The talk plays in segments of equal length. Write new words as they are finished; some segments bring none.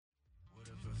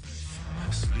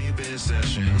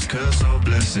sessions, cause all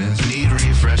blessings need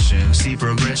refreshing. See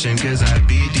progression, cause I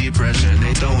beat depression.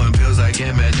 They throwing pills like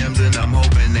M&M's and I'm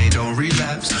hoping they don't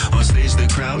relapse. On stage the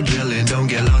crowd yelling, don't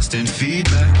get lost in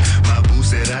feedback. My boo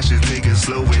said I should take it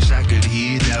slow, wish I could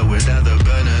heed that without the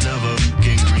burning of a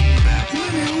fucking greenback.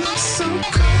 When it looks so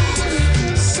cold, it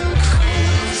feels so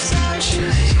cold without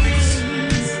you.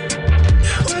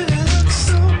 When it looks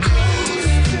so cold,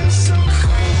 it feels so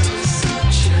cold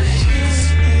without you.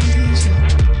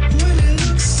 When it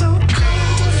looks so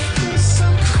cold, it feels so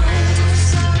cold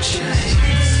without you.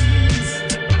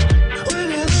 When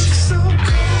it looks so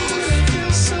cold, it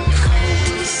feels so cold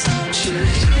without you.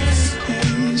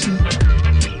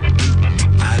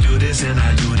 I do this and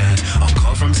I do that. On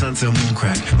call from sun till moon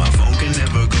crack. My phone can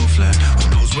never go flat. Who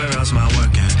knows where else my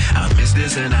work at? I miss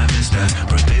this and I miss that.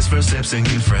 Birthdays, first steps and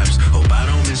gift wraps. Hope I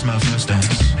don't miss my first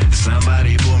dance.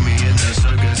 Somebody put me in the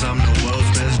circus. I'm the world's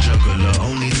best juggler.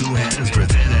 Only two hands.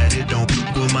 Pretend that it don't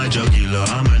with my jugular.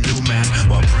 I'm a new man.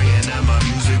 While praying that my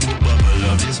music will bubble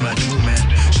up. This my true man.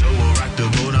 Show will rock the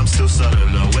boat. I'm still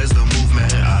subtler. Where's the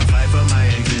movement? I fight for my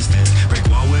existence. Break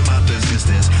wall with my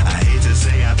persistence. I hate to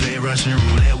say I play Russian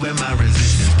roulette with my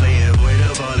resistance. Play it void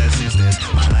of all assistance.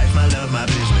 My life, my love, my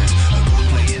business. A gold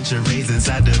playing charades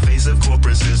inside the face of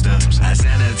corporate systems. I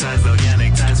sanitize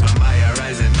organic times for my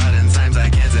horizon. Modern times I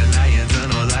can't deny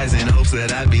internalize in hopes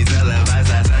that I'd be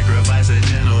televised. I sacrifice a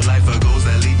gentle life for goals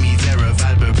that leave me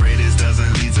terrified. But pray this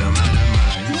doesn't lead to my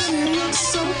demise. When it looks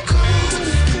so cold,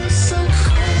 it feels so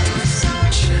cold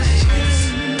without you.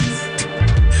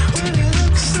 When it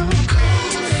looks so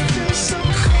cold, it feels so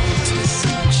cold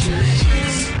without you.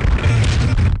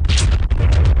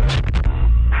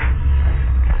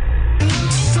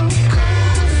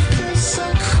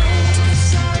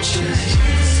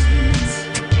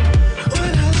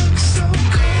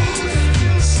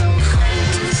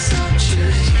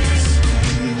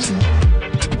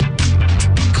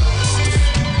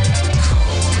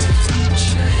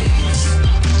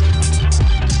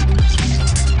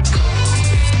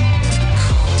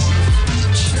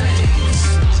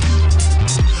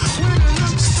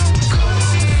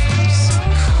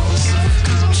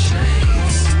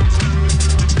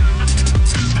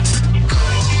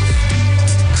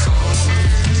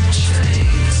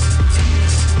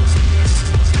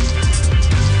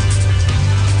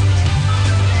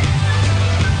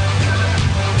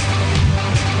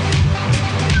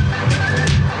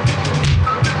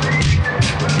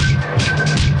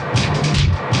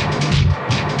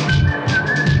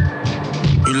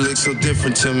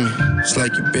 To me, it's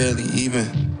like you barely even.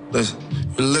 Listen,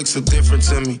 you look so different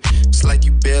to me. It's like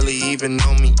you barely even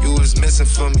know me. You was missing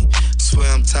for me. I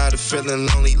swear I'm tired of feeling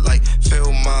lonely. Like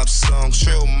Phil Mob song,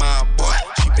 Trill Mob boy.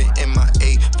 She been in my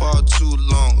A far too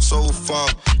long, so far.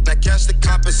 Now catch the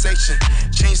compensation,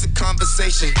 change the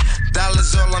conversation.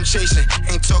 Dollars all I'm chasing.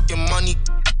 Ain't talking money.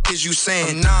 Is you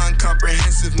saying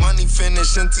non-comprehensive money finish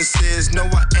sentences? No,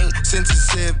 I ain't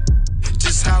sensitive.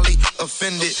 Just highly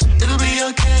offended. It'll be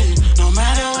okay, no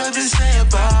matter what they say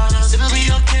about us. It'll be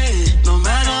okay, no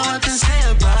matter what they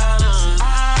say about us.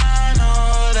 I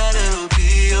know that it'll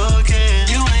be okay.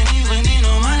 You ain't even need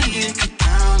no money, you can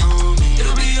count on me.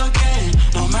 It'll be okay,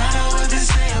 no matter what they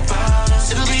say about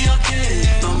us. It'll be okay,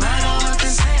 no matter what they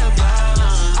say about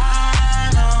us.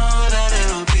 I know that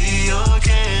it'll be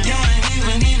okay. You ain't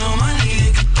even need no money,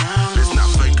 you can count on me. Let's not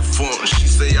fake the fun. She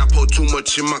say I pour too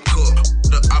much in my cup.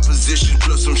 The opposition,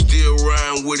 plus I'm still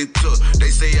riding with it tough. They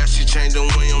say I should change the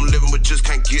way I'm living, but just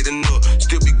can't get enough.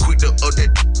 Still be quick to up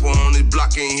that on this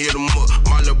block and hit them up.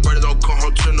 My little brother don't come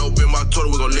home, turn up in my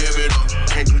total, we gon' live it up.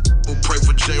 Can't do pray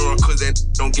for J-Ron, cause that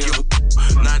don't give a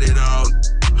not at all.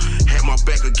 Had my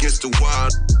back against the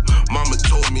wall. Mama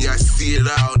told me I see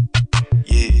it out.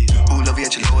 Yeah, who love you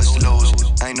at your lowest to lows?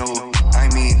 I know,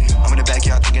 I mean, I'm in the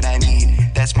backyard thinking I need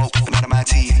that smoke puffing out of my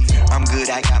teeth. I'm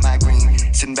good, I got my green.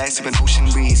 Sitting back, sipping ocean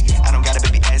breeze. I don't gotta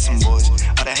baby ass some boys.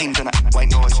 All that hating on the white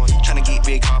noise. Tryna get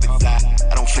red carpet fly.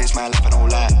 I don't flinch my life, I don't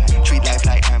lie. Treat life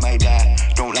like I might die.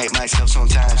 Don't like myself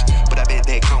sometimes, but I bet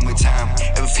that come with time.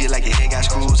 Ever feel like your head got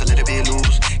screws, a little bit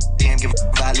loose? Damn, give a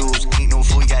if I lose. Ain't no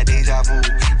fool, you got deja vu.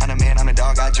 I'm the man, I'm the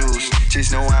dog, I juice.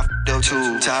 Just know I'm f***ed up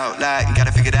too. Talk like, you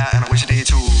gotta figure it out, and I wish I did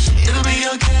too. It'll be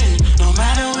okay, no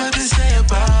matter what they say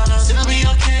about us. It'll be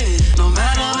okay, no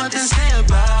matter what they say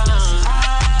about us.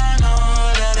 I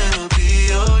know that it'll be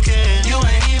okay. You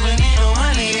ain't even need no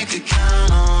money, you can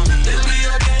count on me. It'll be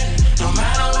okay, no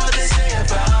matter what they say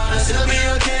about us. It'll be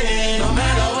okay, no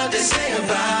matter what they say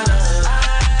about us.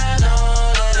 I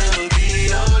know that it'll be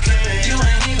okay. You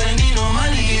ain't even need no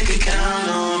money, you can count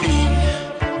on me.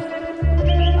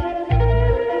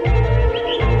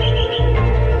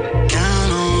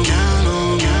 Count on, count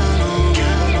on, count on.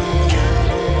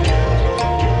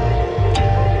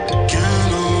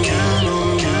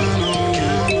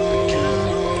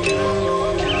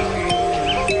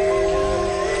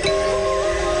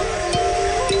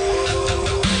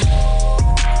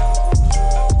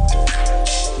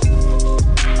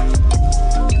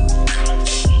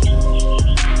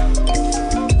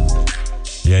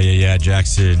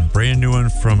 Talented. Brand new one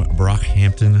from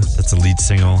Brockhampton. That's the lead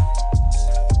single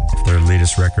of their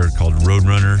latest record called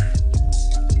Roadrunner.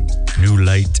 New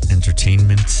Light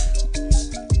Entertainment.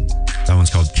 That one's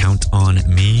called Count on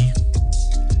Me.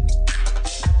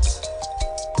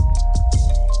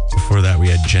 Before that, we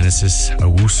had Genesis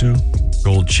Owusu,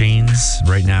 Gold Chains.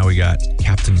 Right now, we got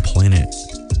Captain Planet,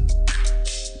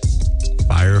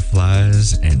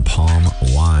 Fireflies, and Palm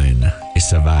Wine.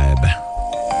 It's a vibe.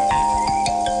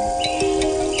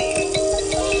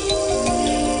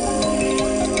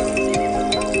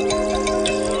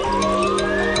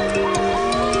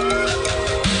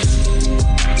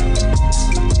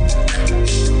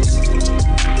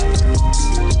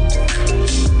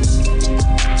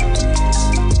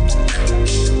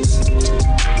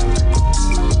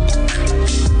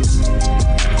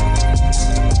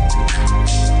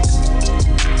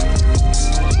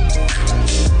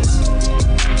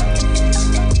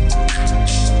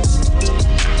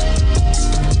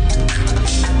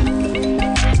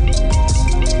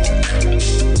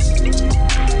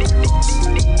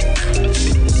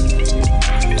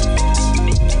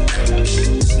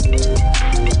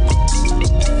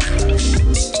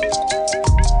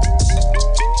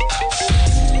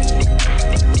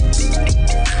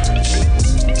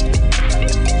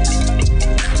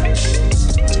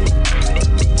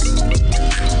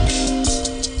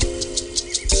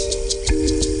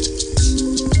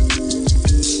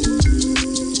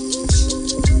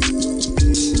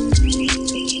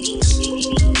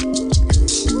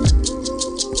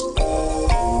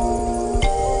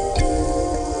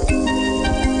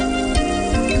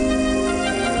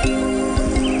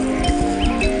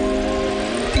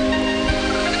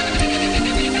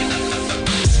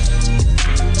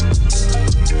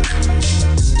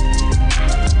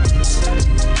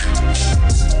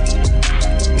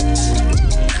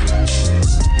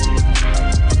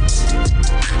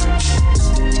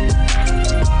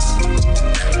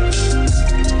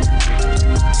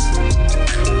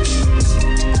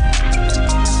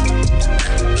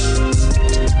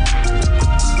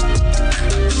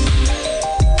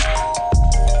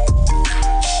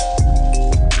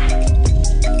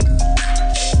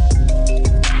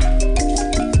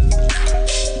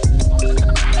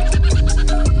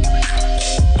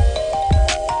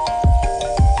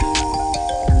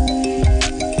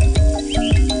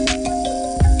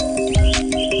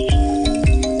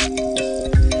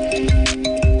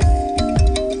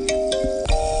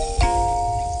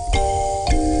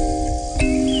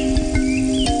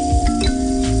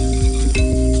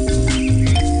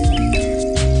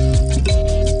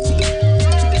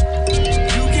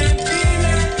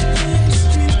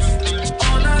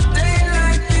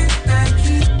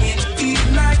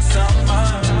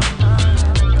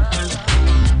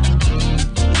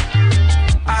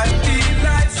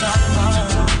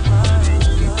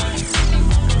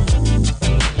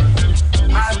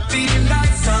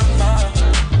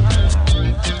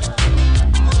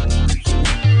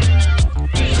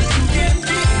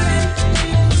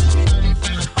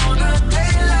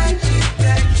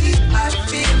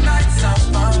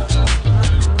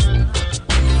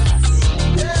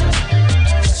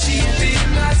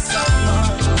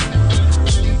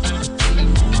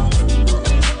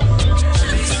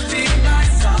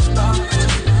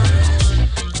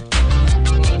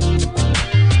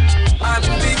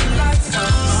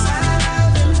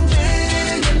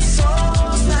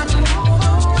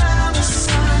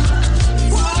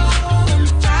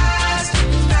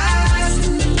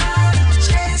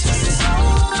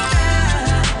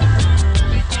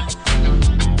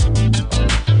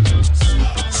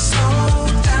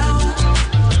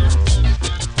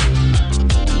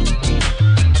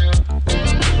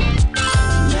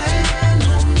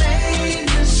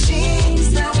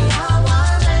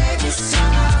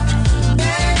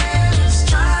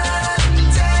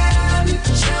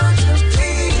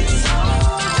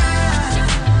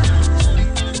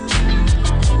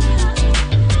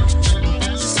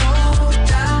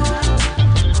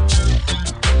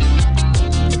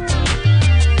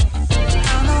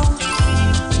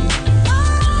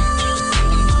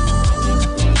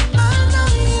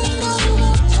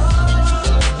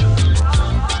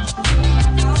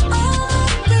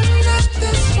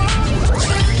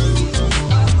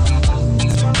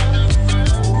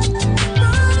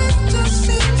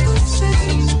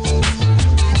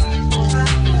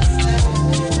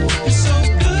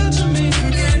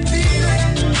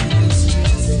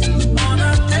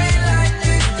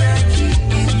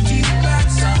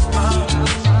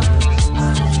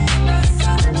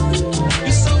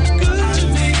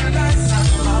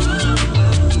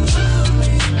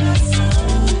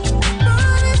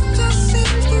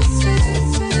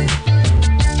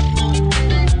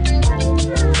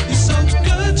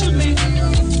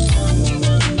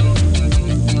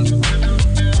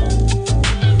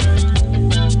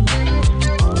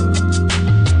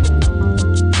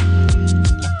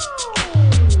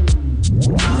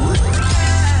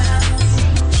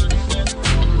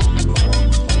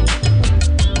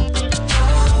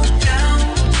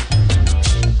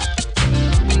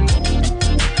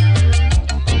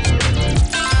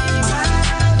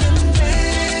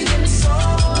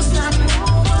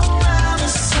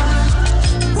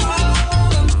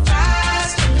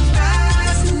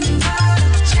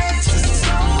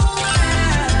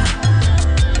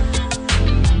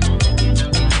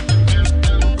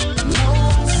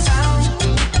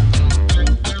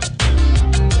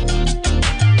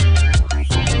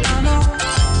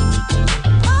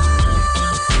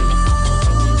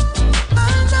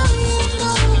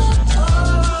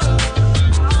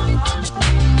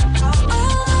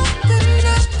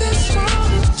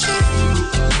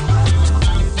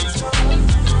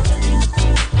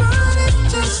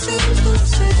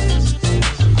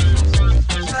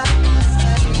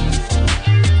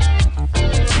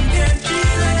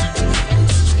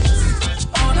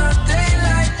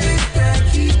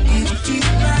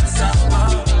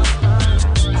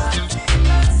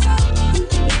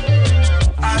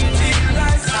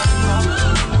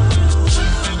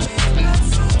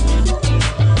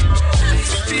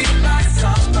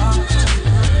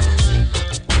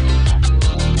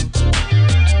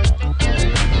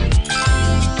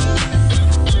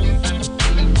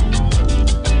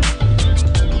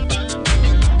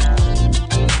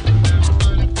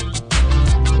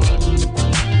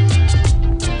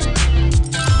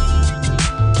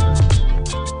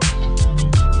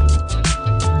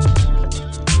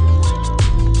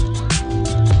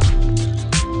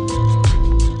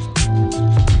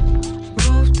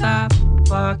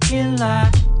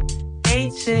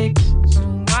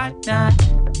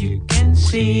 You can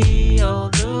see all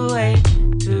the way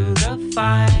to the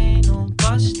final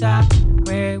bus stop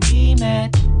where we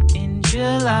met in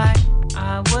July.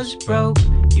 I was broke,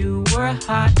 you were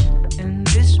hot, and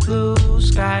this blue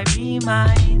sky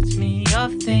reminds me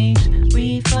of things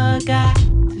we forgot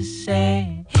to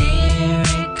say. Here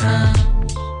it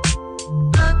comes,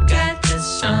 look at the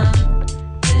sun,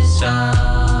 it's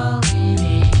all we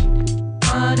need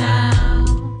for now.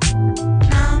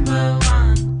 Number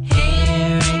one,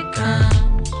 here it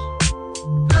comes,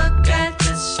 look at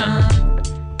the sun,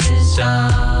 it's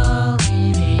all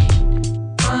we need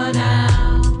for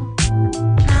now.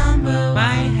 Number,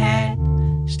 my head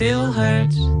still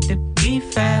hurts that we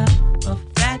fell off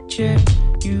that church.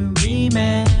 You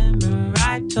remember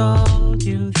I told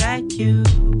you that you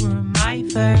were my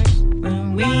first.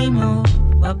 When we move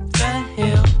up the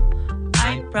hill,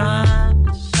 I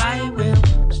promise I will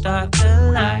start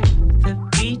the life that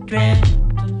we dreamt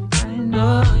of. I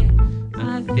know it,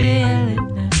 I feel it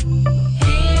now.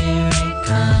 Here it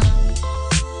comes,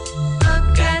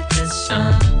 look at the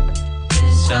sun,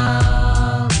 it's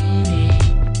all we need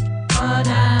for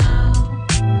now.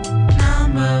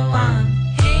 Number one,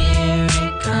 here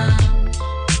it comes,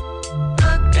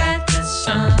 look at the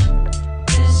sun,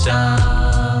 it's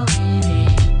all we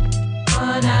need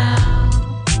for now.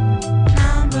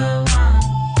 Number one.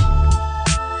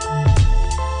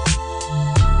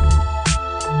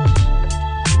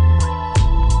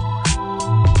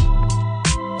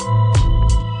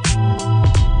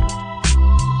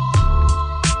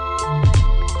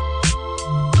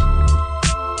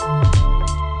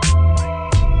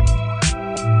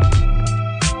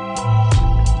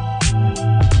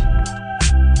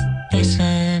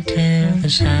 Listen to the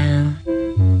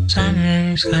sound,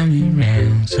 summer's coming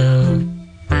round, so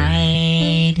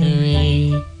why do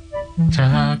we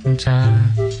talk and talk?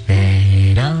 Let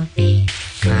it all be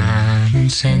common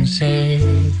sense.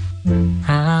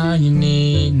 All you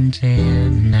need until the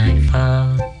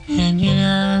nightfall, and you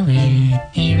know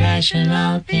it,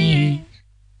 irrational being.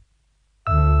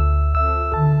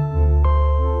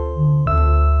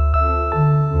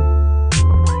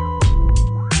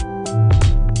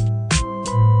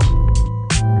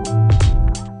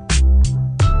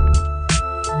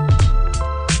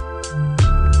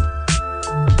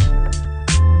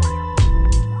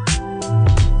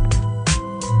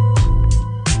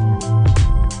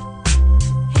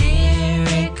 Here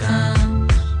it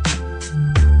comes,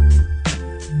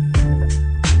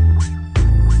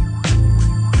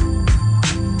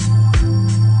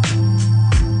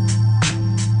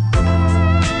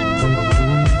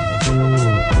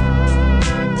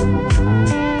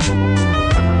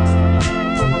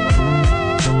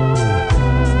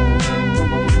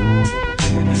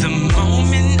 the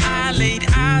moment I laid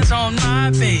eyes on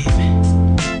my baby,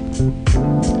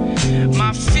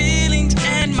 my feelings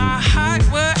and my heart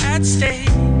were at stake.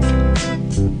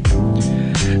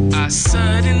 I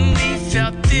suddenly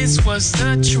felt this was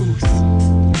the truth.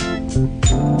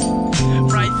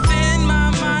 Right then my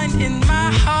mind and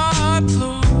my heart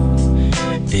blew.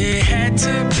 It had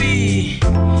to be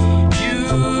you.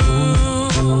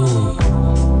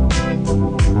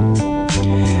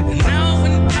 No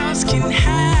one else can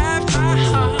have my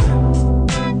heart.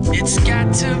 It's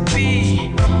got to be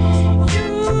you.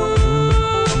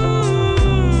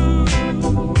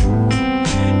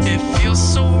 It feels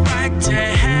so right to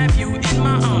have you in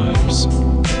my arms,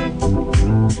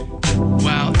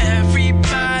 while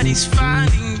everybody's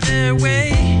finding their way.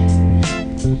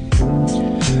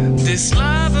 This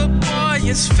lover boy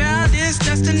has found his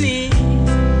destiny.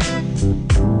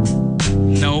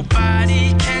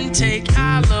 Nobody can take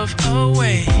our love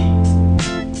away,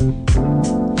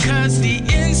 'cause the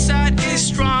inside is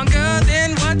stronger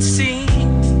than what's seen.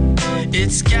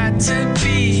 It's got to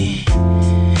be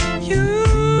you.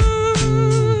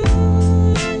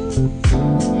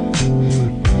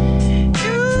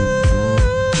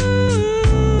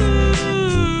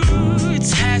 It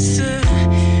has to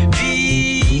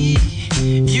be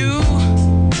you.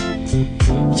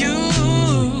 You.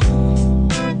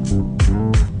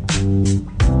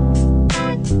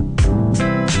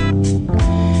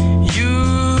 You.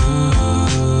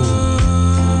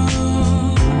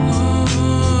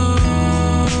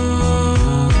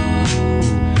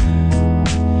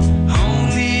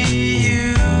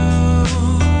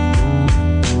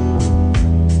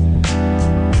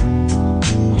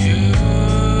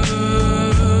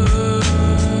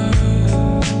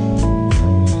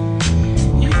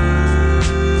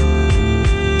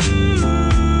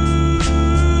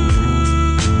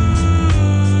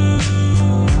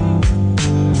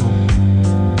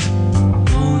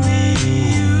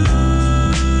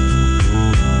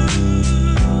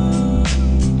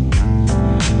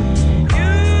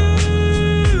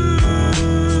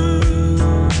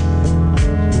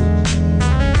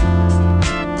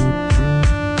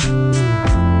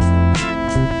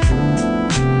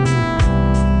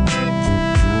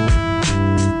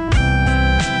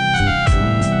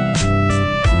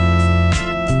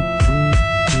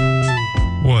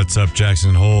 What's up,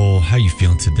 Jackson Hole? How you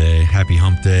feeling today? Happy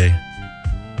hump day.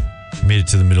 Made it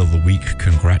to the middle of the week.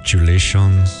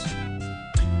 Congratulations.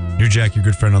 New Jack, your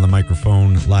good friend on the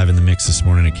microphone, live in the mix this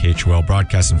morning at KHOL,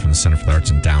 broadcasting from the Center for the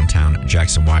Arts in downtown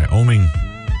Jackson, Wyoming.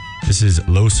 This is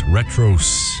Los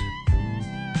Retros.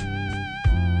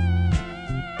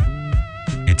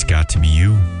 It's Got to Be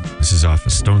You. This is off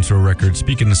of Stones Throw Records.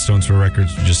 Speaking of Stones Throw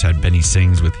Records, we just had Benny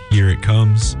Sings with Here It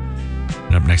Comes.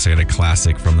 And up next, I got a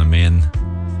classic from the man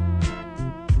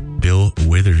Bill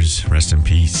Withers. Rest in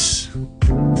peace.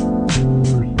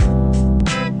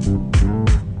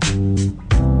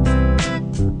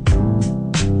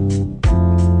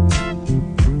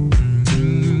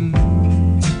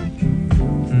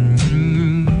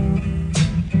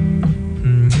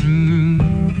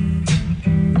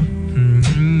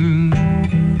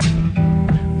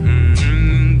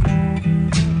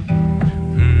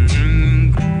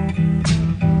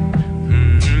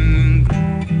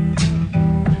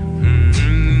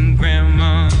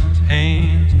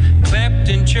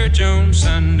 On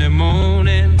Sunday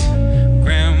morning,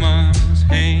 Grandma's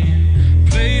hand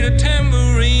played a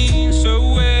tambourine so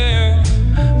well.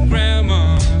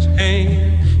 Grandma's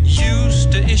hand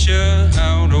used to issue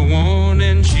out a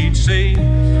warning. She'd say,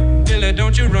 Billy,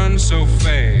 don't you run so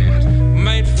fast,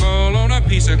 might fall on a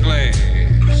piece of glass,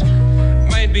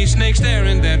 might be snakes there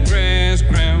in that grass.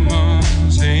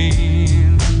 Grandma's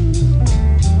hand,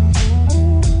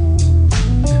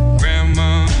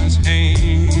 Grandma's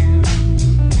hand,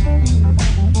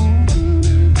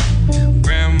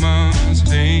 Grandma's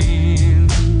hand,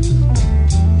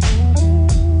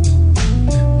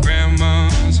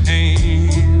 Grandma's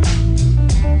hand,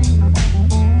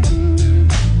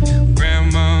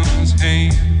 Grandma's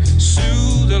hand,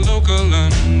 soothe the local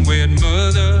unwed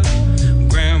mother.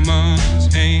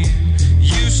 Grandma's hand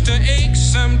used to ache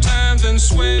sometimes and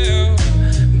swell.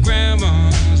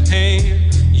 Grandma's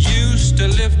hand used to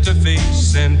lift her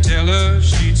face and tell her,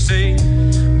 she'd say,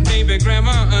 baby,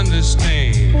 Grandma,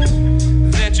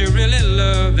 understand that you really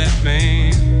love that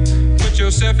man. Put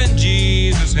yourself in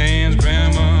Jesus' hands.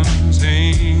 Grandma's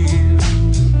hand,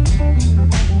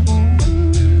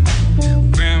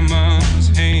 Grandma's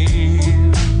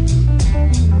hand,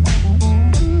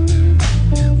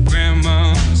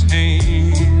 Grandma's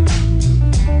hand,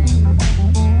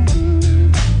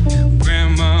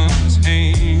 Grandma's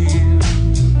hand,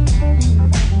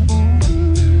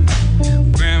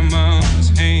 Grandma's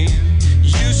hand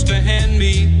used to hand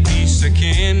me a piece of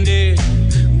candy.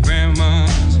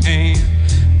 Grandma's hand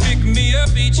picked me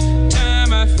up each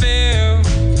time I fell.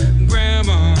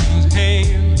 Grandma's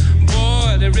hand,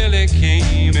 boy, they really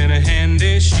came in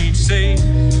handy. She'd say,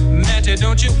 Matty,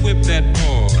 don't you whip that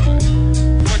boy,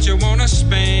 what you wanna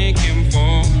spank him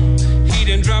for? He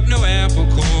didn't drop no apple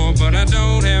core, but I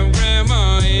don't have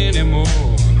Grandma anymore.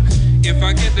 If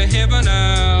I get to heaven,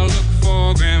 I'll look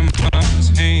for Grandma's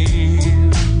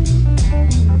hand,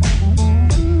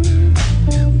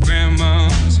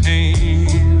 Grandma's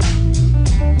hand,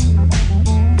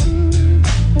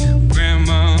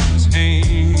 Grandma's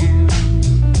hand,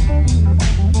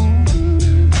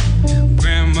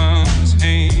 Grandma's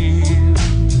hand,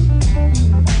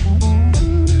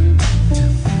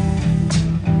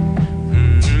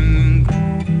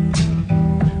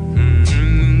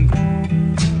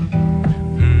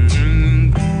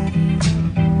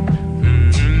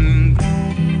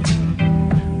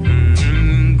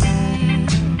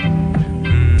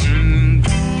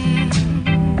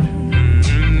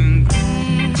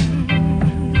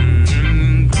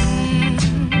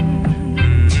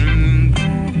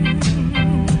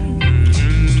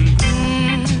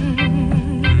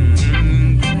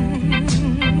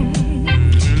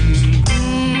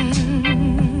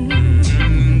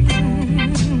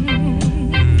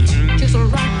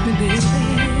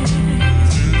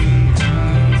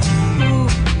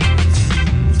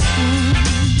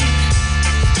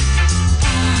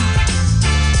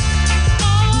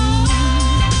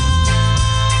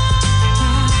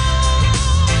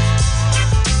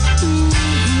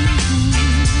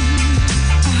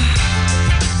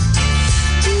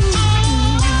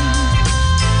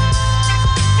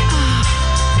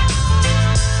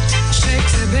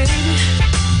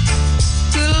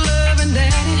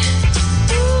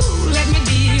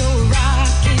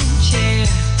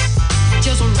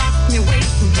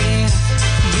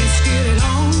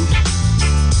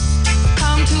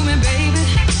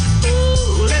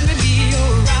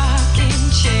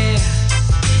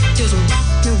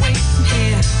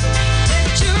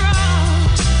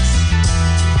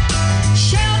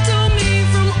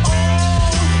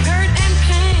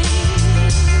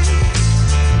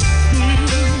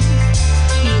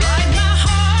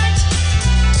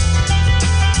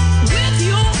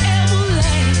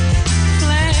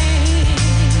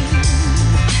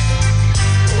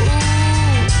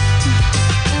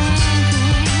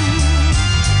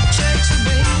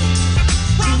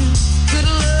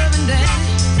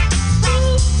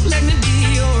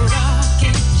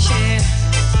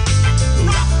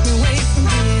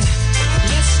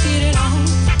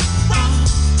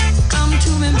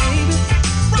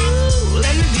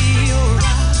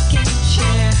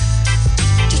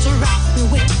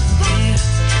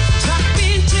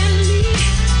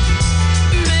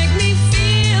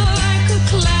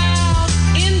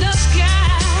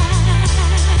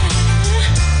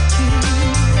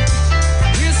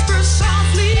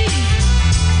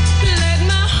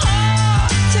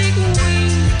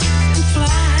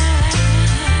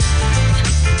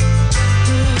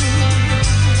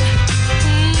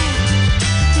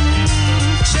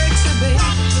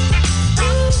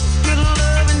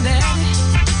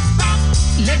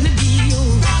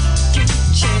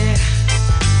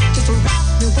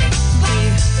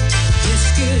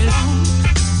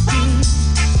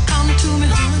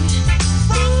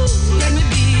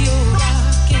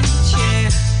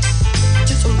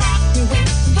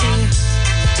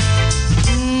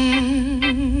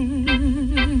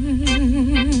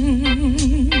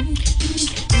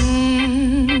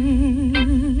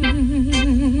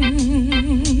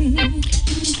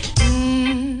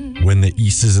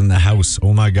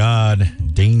 my God.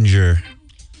 Danger.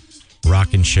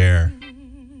 Rock and Share.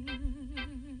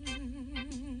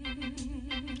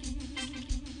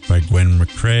 By Gwen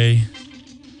McCrae.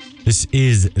 This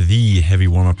is the Heavy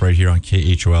Warmup right here on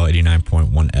KHOL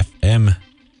 89.1 FM.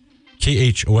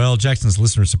 KHOL, Jackson's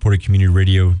listener-supported community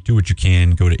radio. Do what you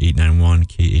can. Go to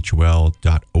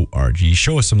 891khol.org.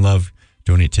 Show us some love.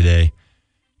 Donate today.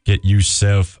 Get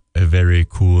yourself a very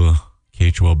cool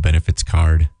KHOL benefits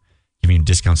card, giving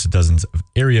discounts to dozens of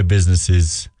area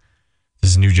businesses. This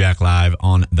is New Jack Live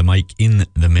on the mic in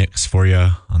the mix for you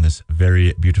on this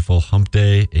very beautiful hump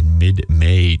day in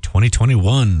mid-May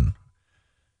 2021.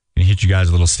 Gonna hit you guys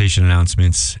with little station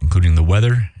announcements, including the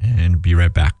weather, and be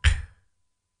right back.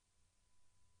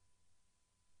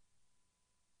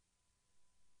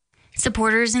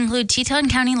 Supporters include Teton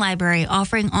County Library,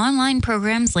 offering online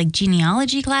programs like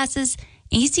genealogy classes,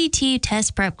 ACT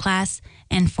test prep class,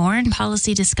 and foreign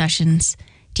policy discussions.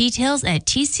 Details at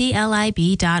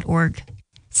tclib.org.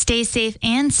 Stay safe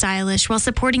and stylish while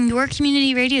supporting your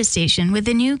community radio station with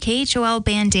the new KHOL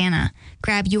bandana.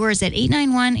 Grab yours at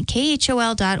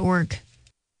 891khol.org.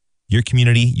 Your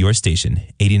community, your station.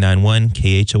 89.1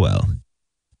 KHOL.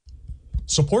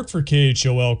 Support for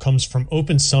KHOL comes from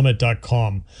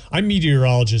OpenSummit.com. I'm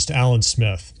meteorologist Alan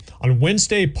Smith. On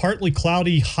Wednesday, partly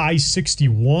cloudy, high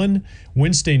 61.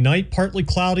 Wednesday night, partly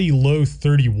cloudy, low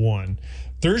 31.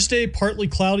 Thursday, partly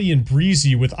cloudy and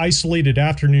breezy with isolated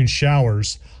afternoon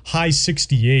showers, high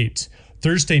 68.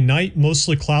 Thursday night,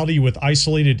 mostly cloudy with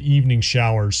isolated evening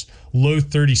showers, low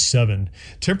 37.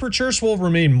 Temperatures will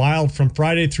remain mild from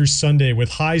Friday through Sunday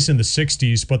with highs in the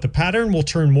 60s, but the pattern will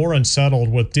turn more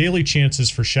unsettled with daily chances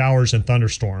for showers and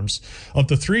thunderstorms. Of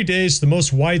the 3 days, the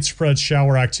most widespread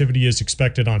shower activity is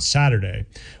expected on Saturday.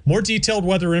 More detailed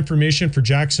weather information for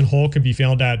Jackson Hole can be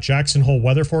found at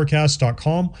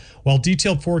jacksonholeweatherforecast.com, while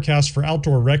detailed forecasts for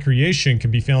outdoor recreation can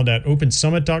be found at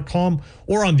opensummit.com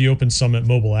or on the Open Summit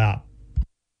mobile app.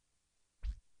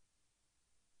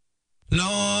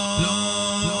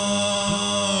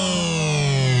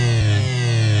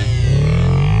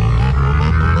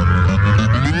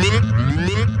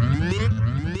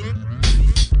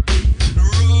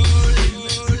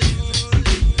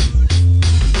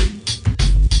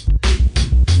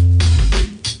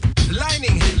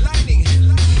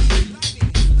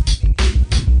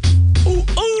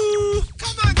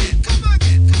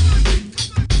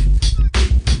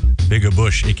 Bigger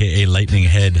Bush, a.k.a. Lightning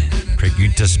Head.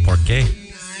 Preguntas por qué?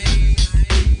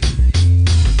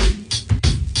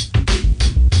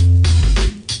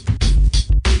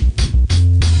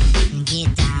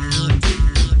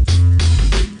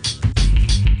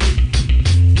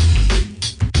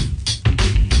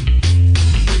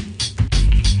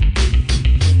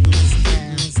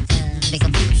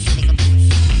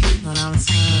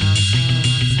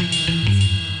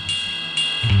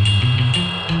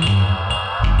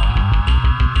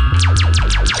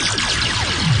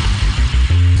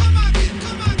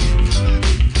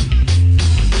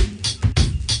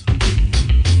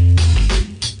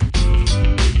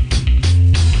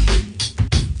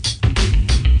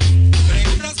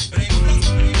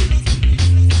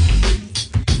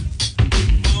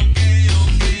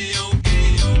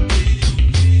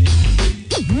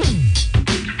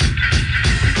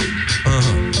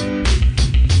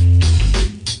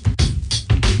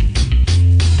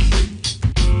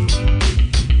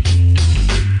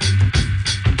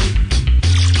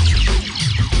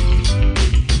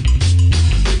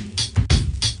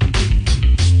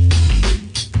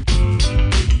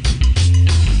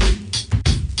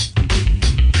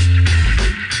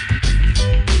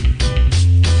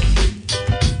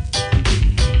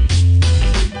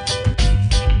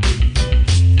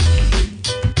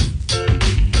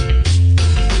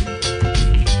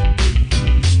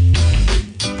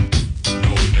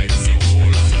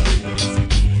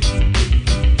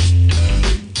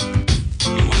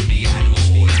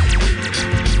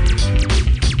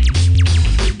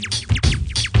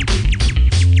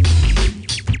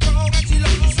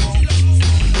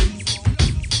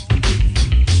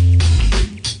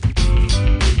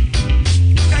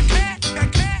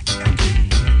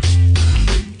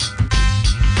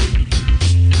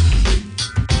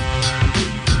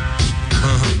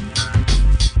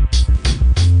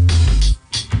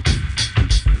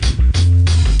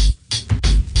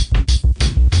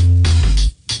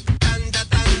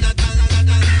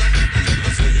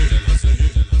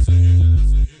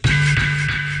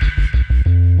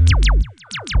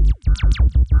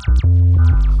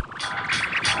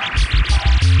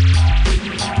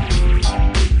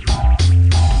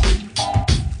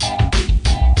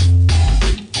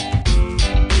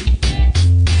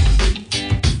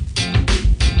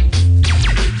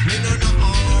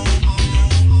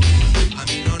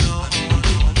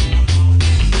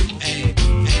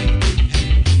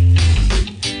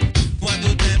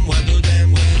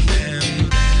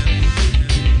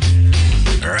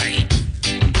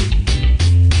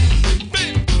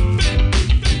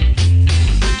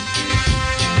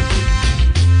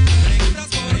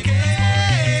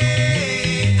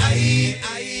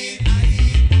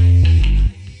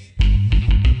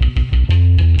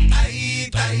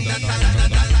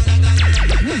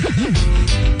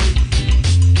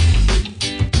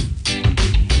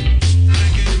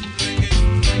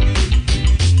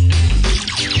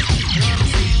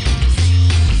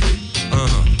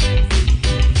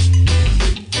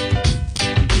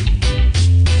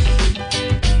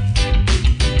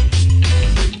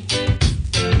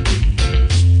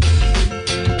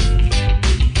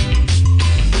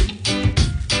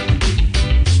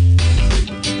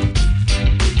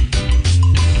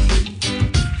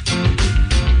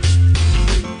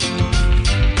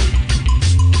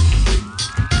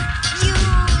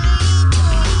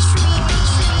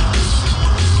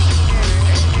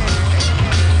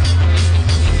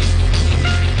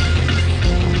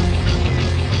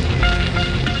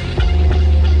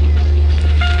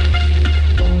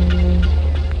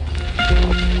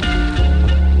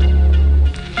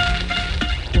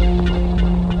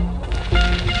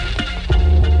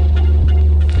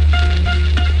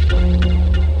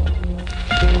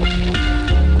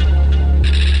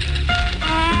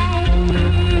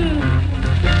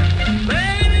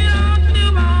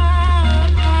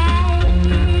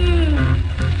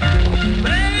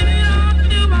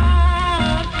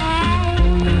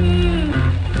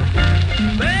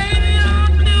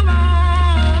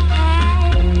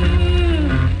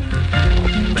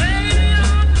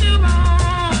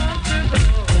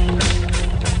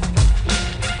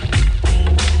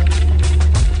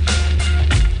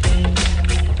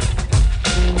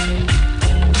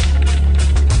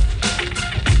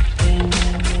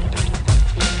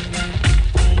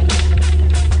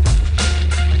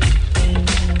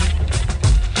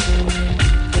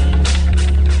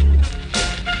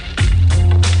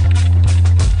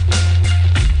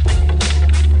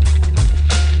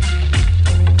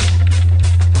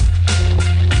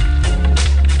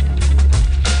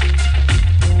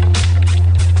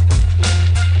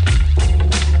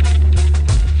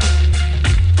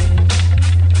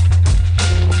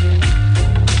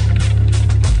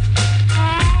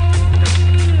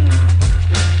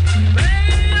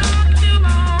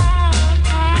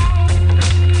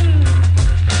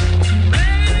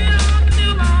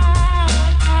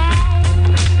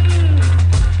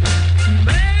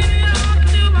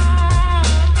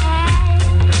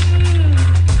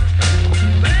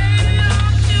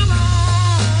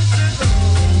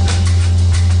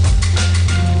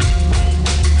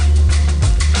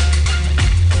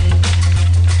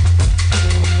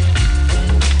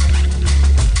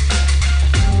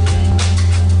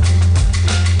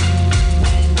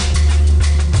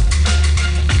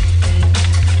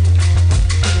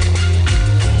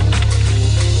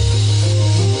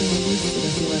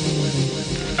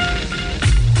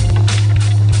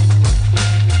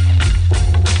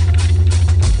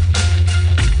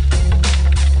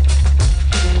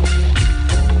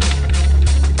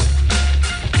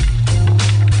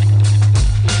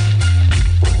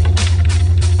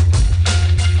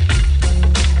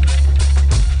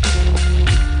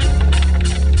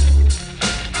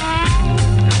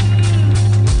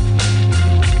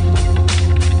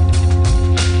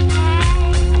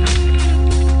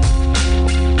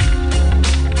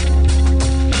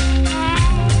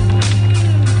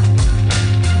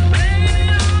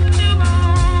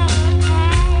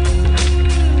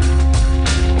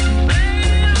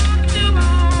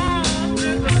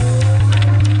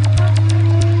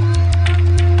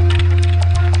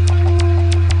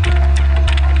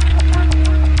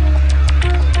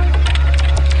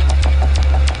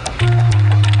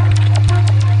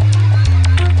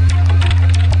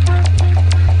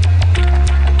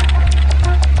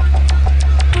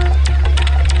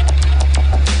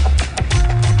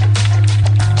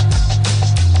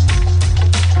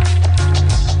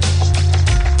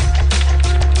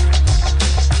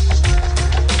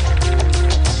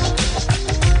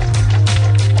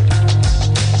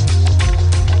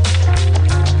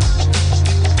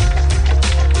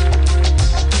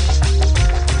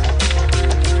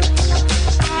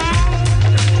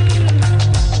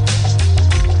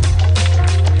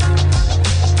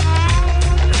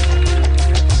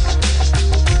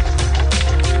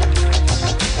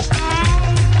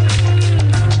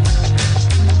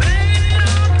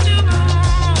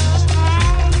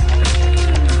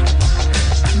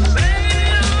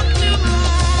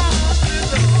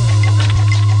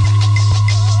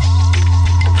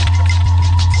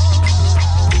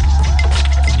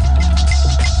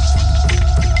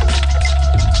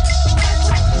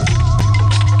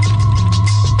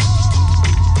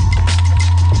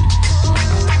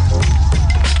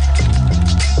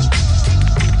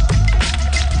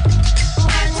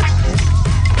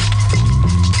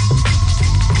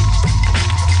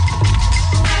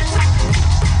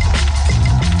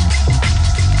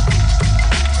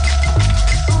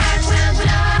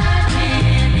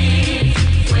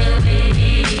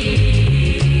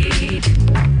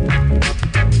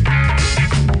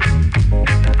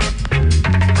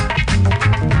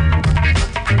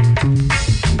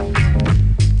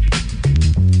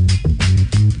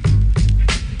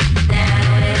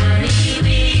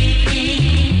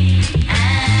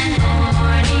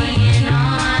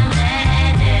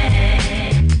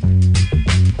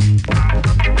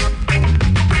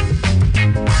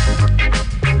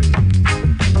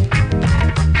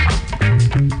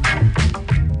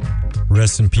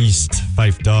 Rest in peace,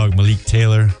 Fife Dog, Malik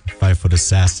Taylor, 5 Foot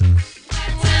Assassin. So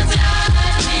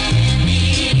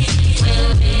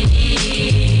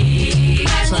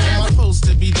am I supposed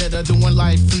to be dead or doing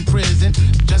life in prison?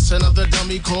 Just another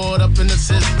dummy caught up in the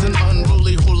system.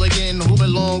 Unruly hooligan who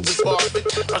belongs to Spartan.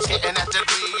 I'm getting that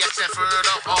degree at Stanford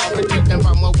or Harvard. And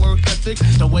by my work ethic,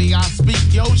 the way I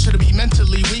speak, yo, should I be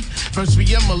mentally weak? First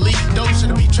we am Malik, though,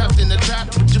 should I be trapped in the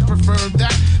trap? Would you prefer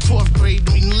that? 4th grade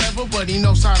reading level, but he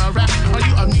knows how to rap. Are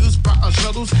you amused by our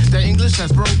struggles? The English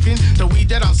that's broken, the weed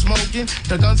that I'm smoking,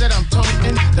 the guns that I'm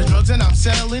toting, the drugs that I'm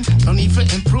selling. No need for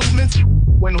improvements.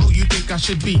 When who you think I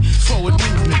should be? Forward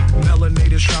movement.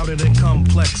 Melanated, shrouded in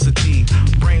complexity.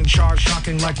 Brain charge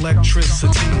shocking like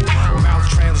electricity. Mouth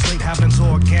translate happens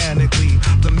organically.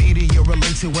 The media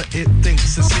relates to what it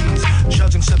thinks it sees.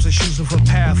 Judging steps and choosing for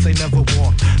path they never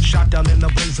walk. Shot down in the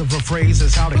blaze of a phrase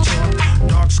is how they talk.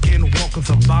 Dark skin walk with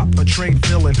a bot, a trade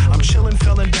villain. I'm chilling,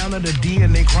 felling down to the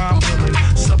DNA crime villain.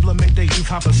 Sublimate their youth,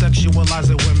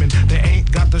 hypersexualizing women. They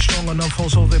ain't got the strong enough hold,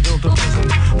 so they built a prison.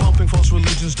 Pumping false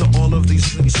religions to all of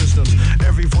these systems.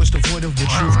 Every voice devoid of the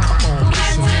truth. Come on,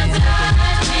 listen.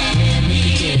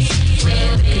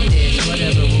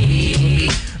 Whatever will be.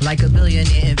 Like a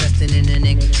billionaire investing in an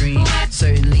ink dream.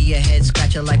 Certainly a head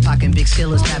scratcher like Pac and Big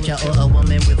Skillers capture. Or a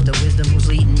woman with the wisdom who's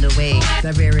leading the way.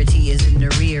 That rarity is in the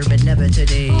rear, but never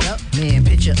today. Man,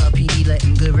 picture a PD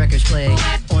letting good records play.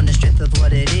 On the strength of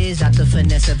what it is, not the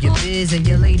finesse of your biz. And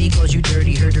your lady calls you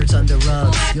dirty, her dirt's under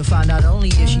rugs. You'll find out only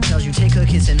if she tells you take her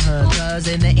kiss and hug. Cause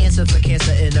in the answer for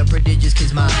cancer in a prodigious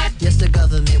kid's mind. Yes, the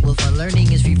government will fund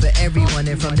learning is free for everyone.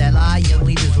 And from that lie, young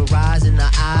leaders will rise in the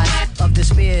eyes of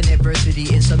despair and adversity.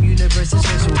 In some universes,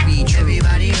 this will be true.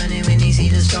 Everybody running when they see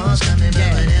the storms coming,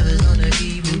 but whatever's gonna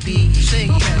be will be. Sing.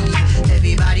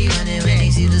 Everybody running when they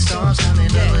see the storms coming,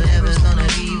 but whatever's gonna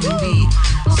be will be.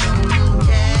 Some will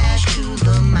dash to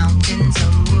the mountain,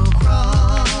 some will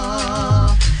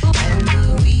crawl, and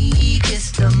the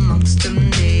weakest amongst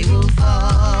them they will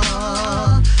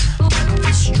fall. But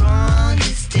the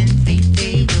strongest in faith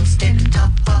they will stand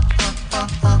up.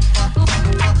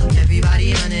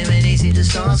 Everybody running when they see the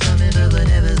storms coming, but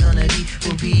whatever's gonna be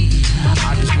will be.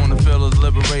 I just wanna feel as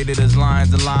liberated as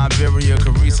lions in Liberia.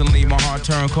 Cause recently my heart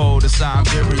turned cold to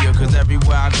Siberia. Cause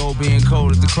everywhere I go being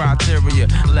cold is the criteria.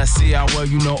 Let's see how well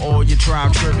you know all your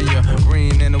tribe trivia.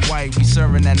 Green and the white, we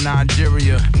serving at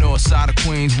Nigeria. North side of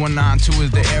Queens, 192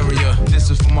 is the area. This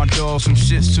is for my dogs from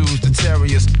Shih Tzus to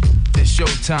Terriers. It's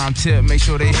showtime tip, make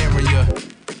sure they hear ya.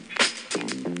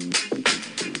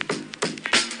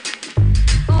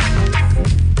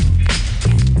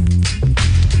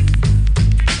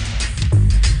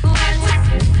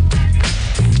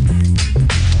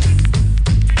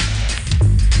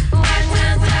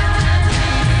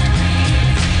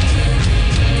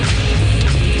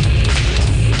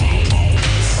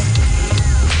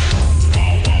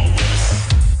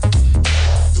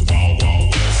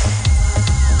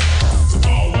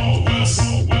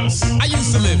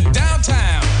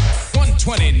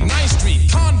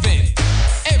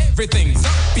 Everything's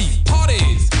upbeat,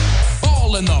 parties,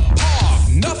 ball in the park,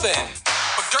 nothing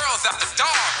but girls after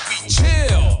dark. We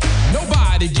chill,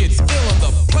 nobody gets ill in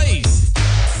the place.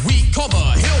 We call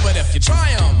the hill, but if you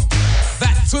try 'em,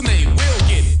 that's when they will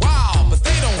get wild. But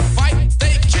they don't fight,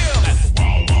 they kill. That's the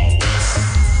Wild Wild West.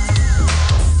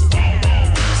 The Wild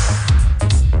Wild West.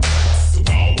 The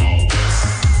Wild Wild West.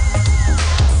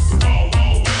 The Wild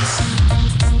Wild West.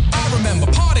 I remember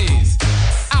parties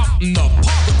out in the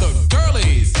park with the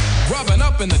girlies. Rubbing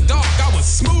up in the dark, I was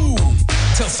smooth.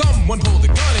 Till someone pulled the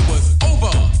gun, it was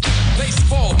over. They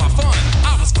spoiled my fun,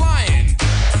 I was flying.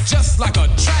 Just like a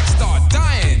track star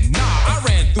dying. Nah, I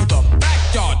ran through the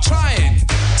backyard trying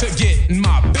to get in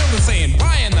my building, saying,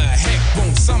 why in the heck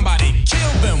won't somebody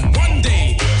kill them one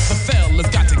day? The fellas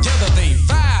got together, they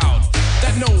vowed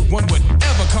that no one would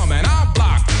ever come in our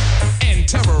block and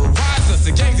terrorize us.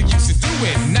 The gangs that used to do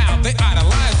it, now they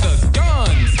idolize us.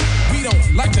 Guns, we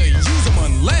don't like to use them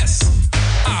unless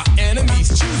our enemies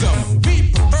choose them.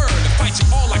 We prefer to fight you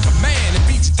all like a man and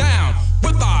beat you down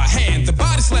with our hands and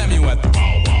body slam you at the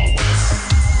Wild Wild West.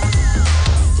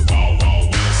 The Wild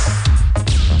Wild West.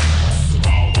 The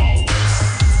Wild Wild West.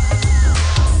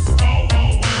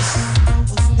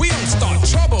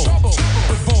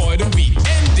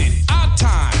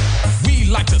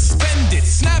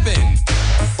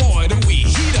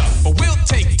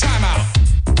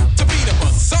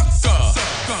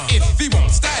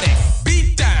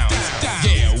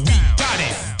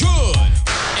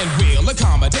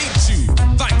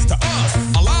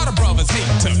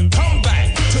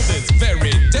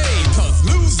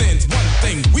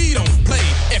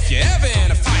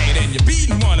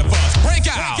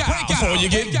 before you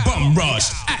get bum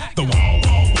rushed at the Wild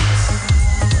Wild West.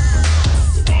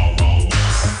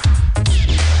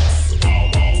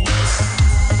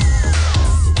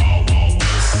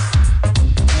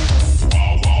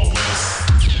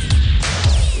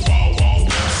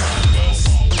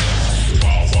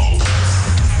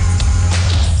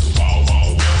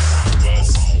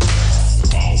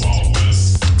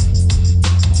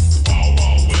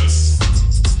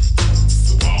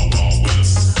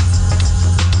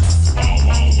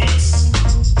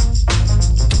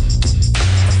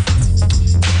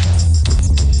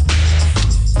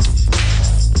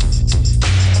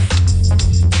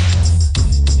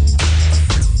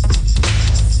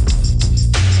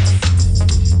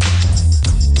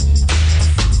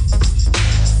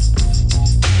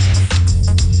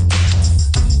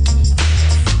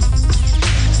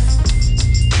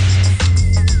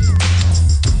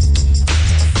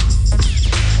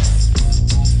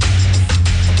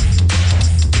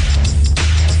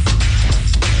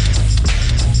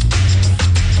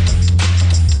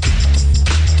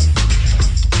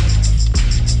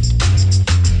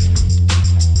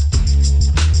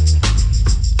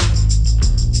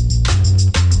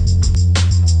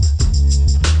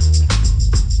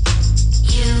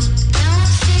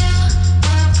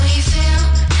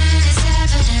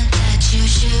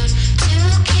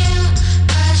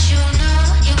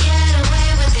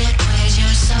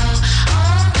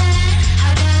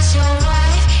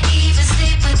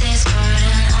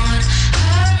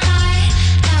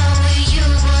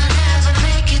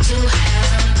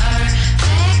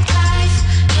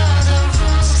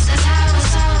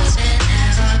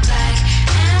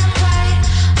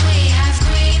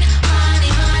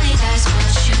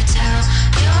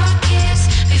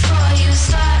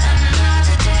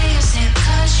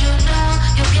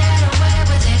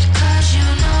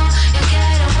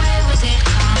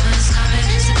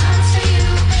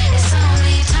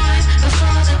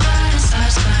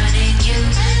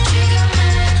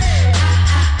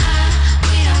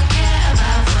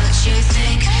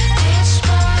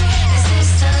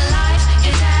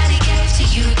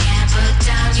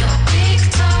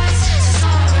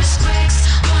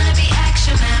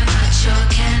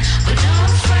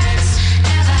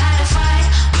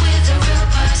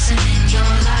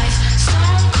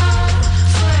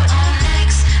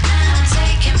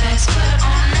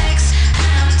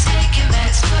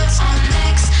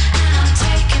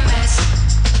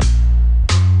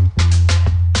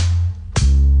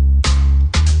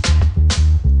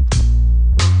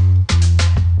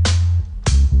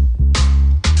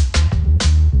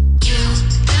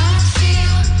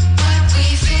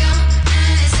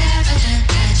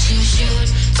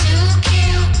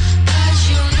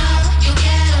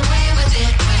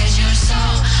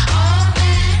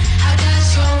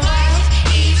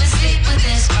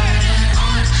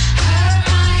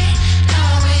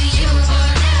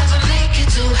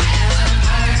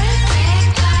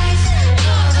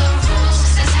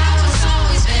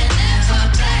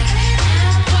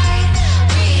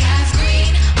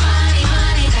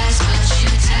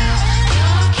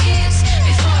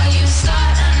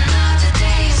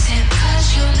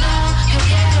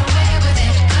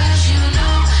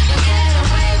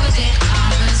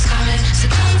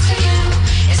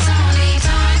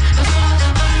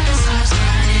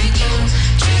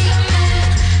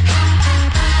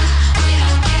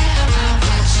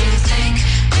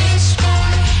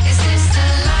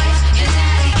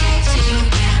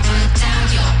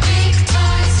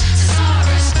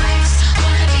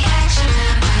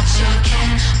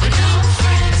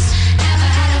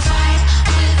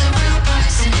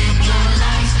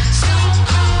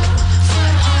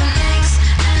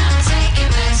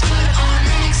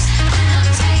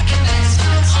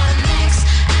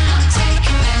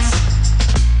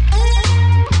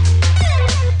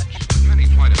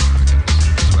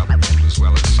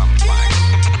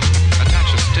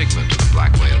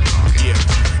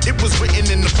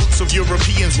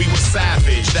 Europeans, we were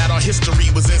savage, that our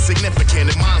history was insignificant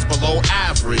and mine's below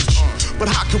average. But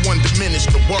how can one diminish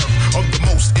the worth of the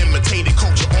most imitated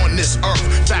culture on this earth?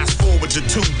 Fast forward to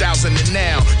 2000 and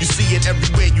now, you see it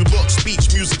everywhere you look.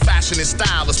 Speech, music, fashion, and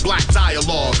style is black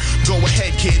dialogue. Go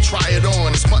ahead, kid, try it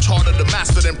on. It's much harder to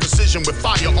master than precision with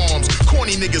firearms.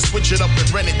 Corny niggas switch it up and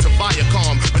rent it to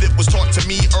Viacom. But it was taught to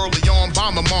me early on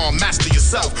by my mom. Master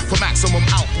yourself for maximum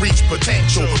outreach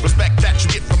potential. Respect that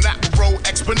you get from that will grow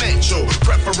exponential.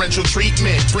 Preferential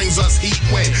treatment brings us heat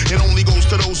when it only goes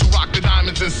to those who rock the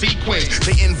diamonds in sequence.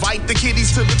 They invite the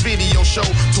kiddies to the video show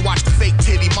to watch the fake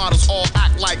titty models all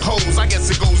act like hoes. I guess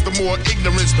it goes the more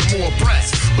ignorance, the more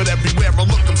breasts. But everywhere I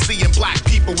look, I'm seeing black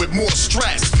people with more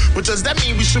stress. But does that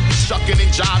mean we should be shucking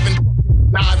and jiving?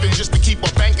 Nothing just to keep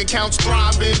our bank accounts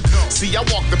thriving. See, I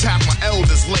walk the path my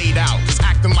elders laid out. Cause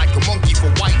acting like a monkey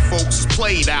for white folks is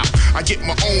played out. I get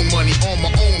my own money on my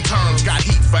own terms. Got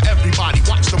heat for everybody.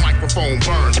 Watch the microphone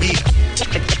burn.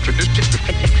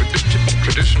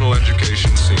 Traditional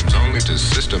education seems only to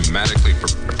systematically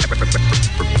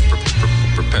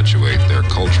perpetuate their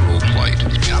cultural plight.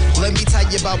 Let me tell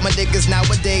you about my niggas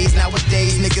nowadays.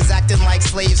 Nowadays, niggas acting like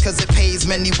slaves cause it pays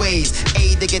many ways.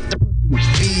 A, to get the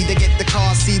B, to get the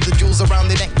car, see the jewels around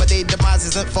their neck, but their demise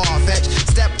isn't far-fetched.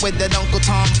 Step with that Uncle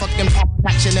Tom fucking Paul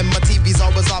action, and my TV's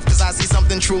always off cause I see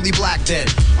something truly black then.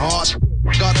 Oh,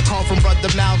 got a call from Brother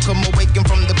Malcolm, awakened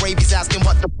from the grave, he's asking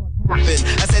what the happened.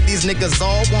 I said these niggas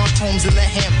all want homes in the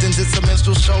Hamptons. It's a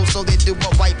minstrel show, so they do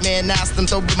what white man asked them.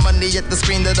 Throwing money at the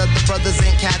screen that other brothers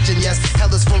ain't catching. Yes,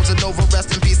 hell is frozen over,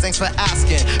 rest in peace, thanks for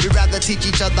asking. We'd rather teach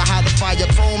each other how to fire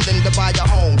chrome than to buy a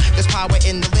home. There's power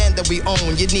in the land that we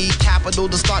own. You need capital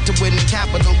to start to win in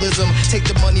capitalism. Take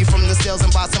the money from the sales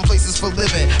and buy some places for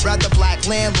living. Rather black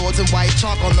landlords and white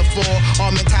chalk on the floor.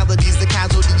 Our mentality's the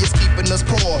casualty is keeping us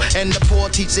poor. And the poor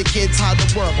teach their kids how to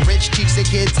work. Rich teach their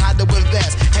kids how to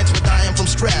invest. Hence we're dying from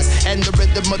stress. And the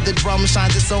rhythm of the drum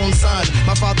shines its own sun.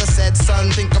 My father said,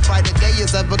 son, think a brighter day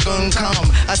is ever gonna come.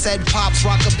 I said, pops,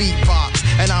 rock a beatbox.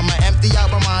 And I'ma empty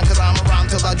out my mind cause I'm around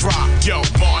till I drop. Yo,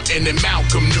 Martin and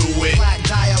Malcolm knew it. Black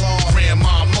dialogue.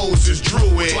 Grandma Moses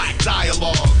drew it. Black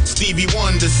dialogue. Stevie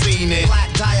Wonder seen it.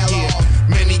 Black dialogue. Yeah.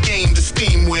 Many game to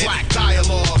steam with. Black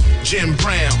dialogue. Jim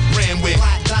Brown ran with.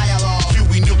 Black dialogue.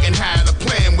 Huey Newton had a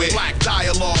plan with. Black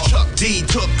dialogue. Chuck D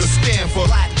took a stand for.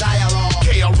 Black dialogue.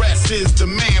 KRS is the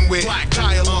man with. Black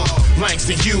dialogue.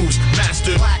 Langston Hughes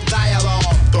mastered. Black dialogue.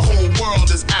 The whole world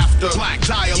is after. Black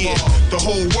dialogue. Yeah. The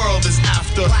whole world is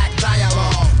after. Black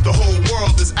dialogue. The whole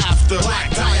world is after.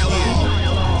 Black dialogue.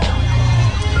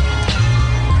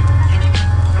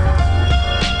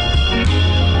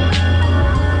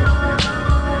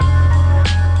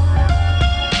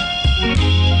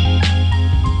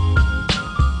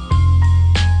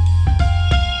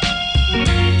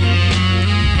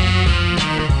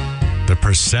 The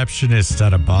Perceptionist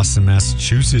out of Boston,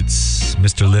 Massachusetts.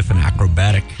 Mr. Liff and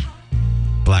Acrobatic.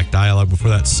 Black Dialogue. Before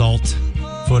that, Salt.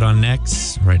 Foot on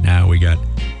Necks. Right now we got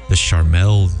the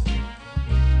Charmel.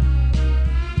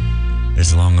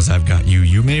 As Long as I've Got You.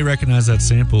 You may recognize that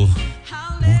sample.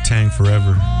 Wu-Tang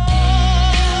Forever.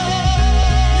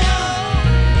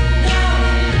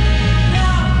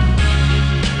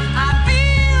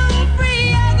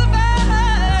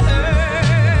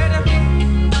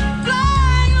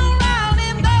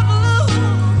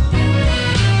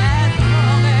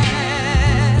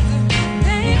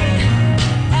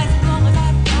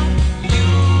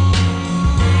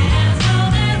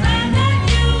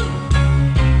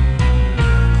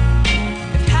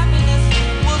 Happiness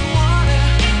was water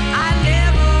I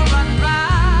never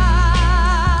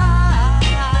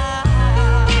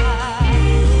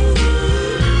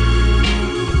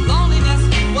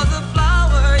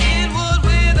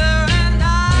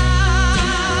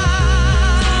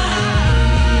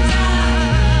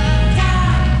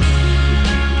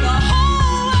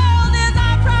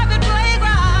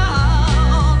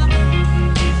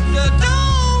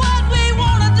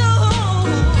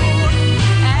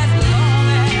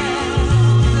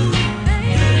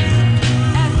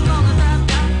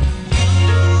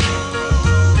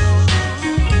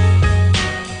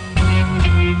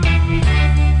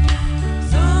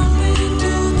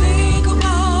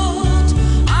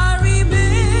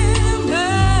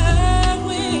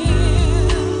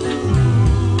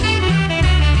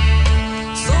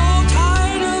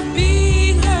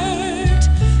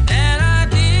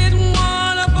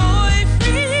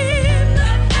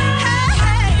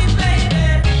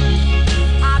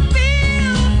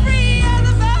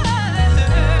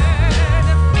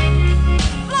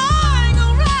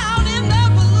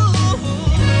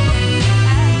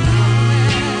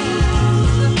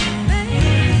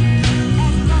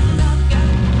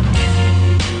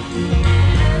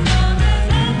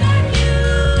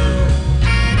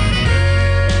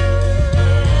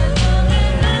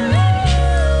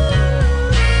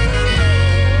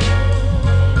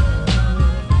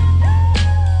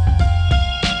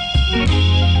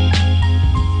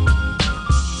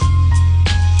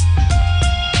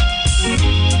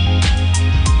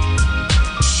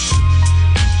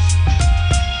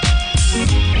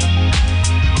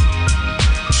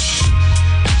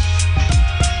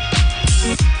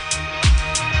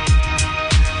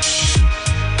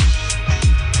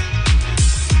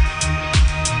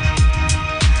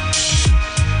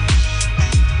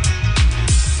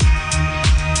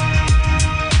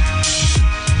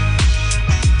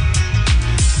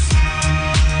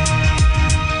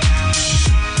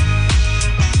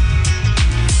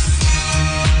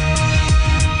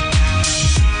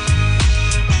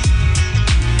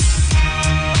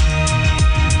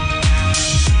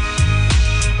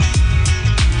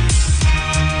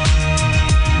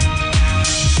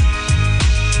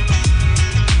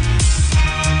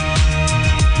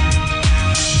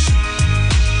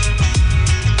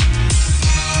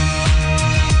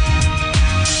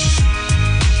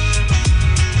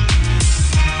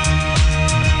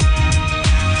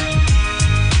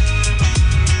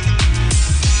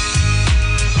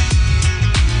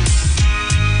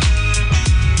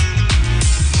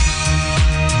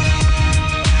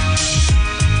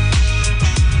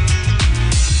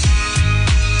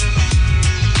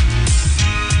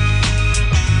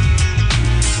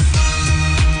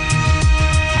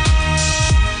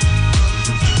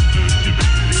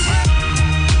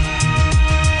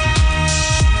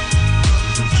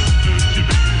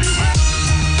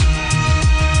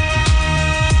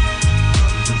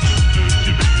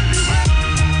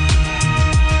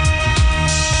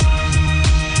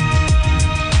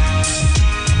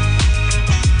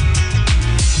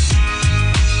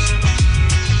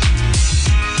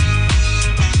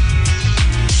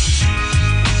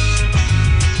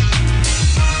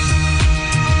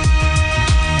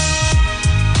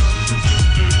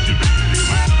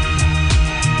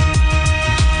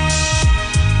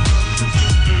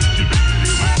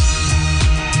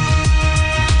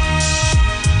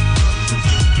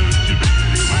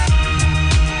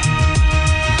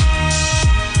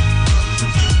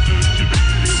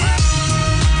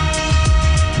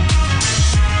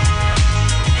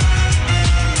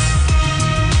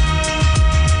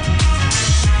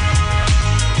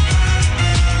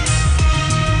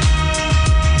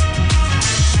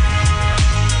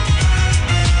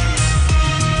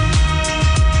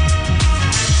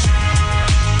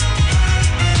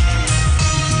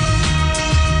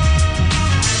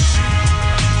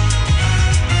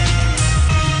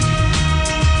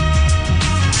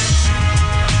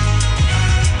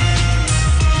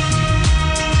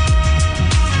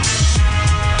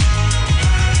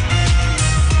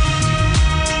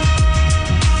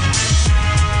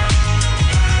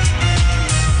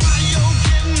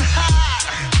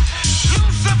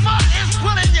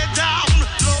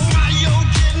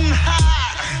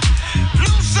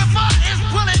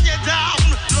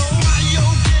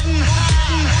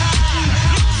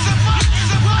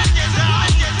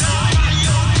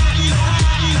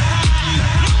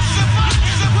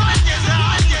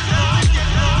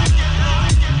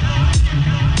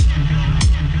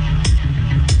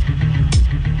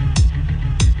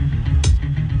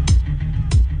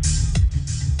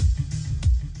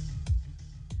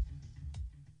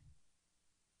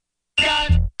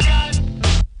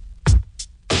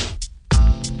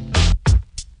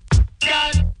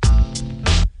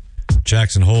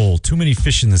Jackson Hole, Too Many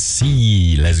Fish in the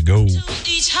Sea. Let's go.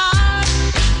 Each heart,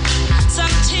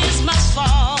 some tears must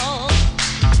fall.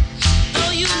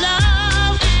 Though you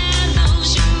love and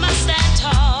lose, you must stand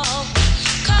tall.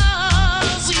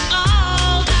 'Cause we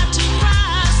all got to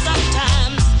cry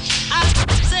sometimes. I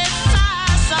said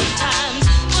sigh sometimes.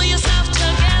 Pull yourself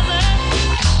together.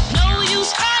 No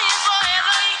use crying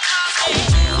forever.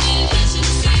 Too many fish in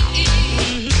the sea.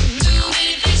 Too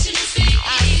many fish in the sea.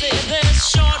 I said there's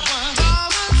short ones.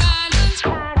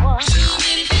 Too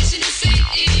many fish in the sea.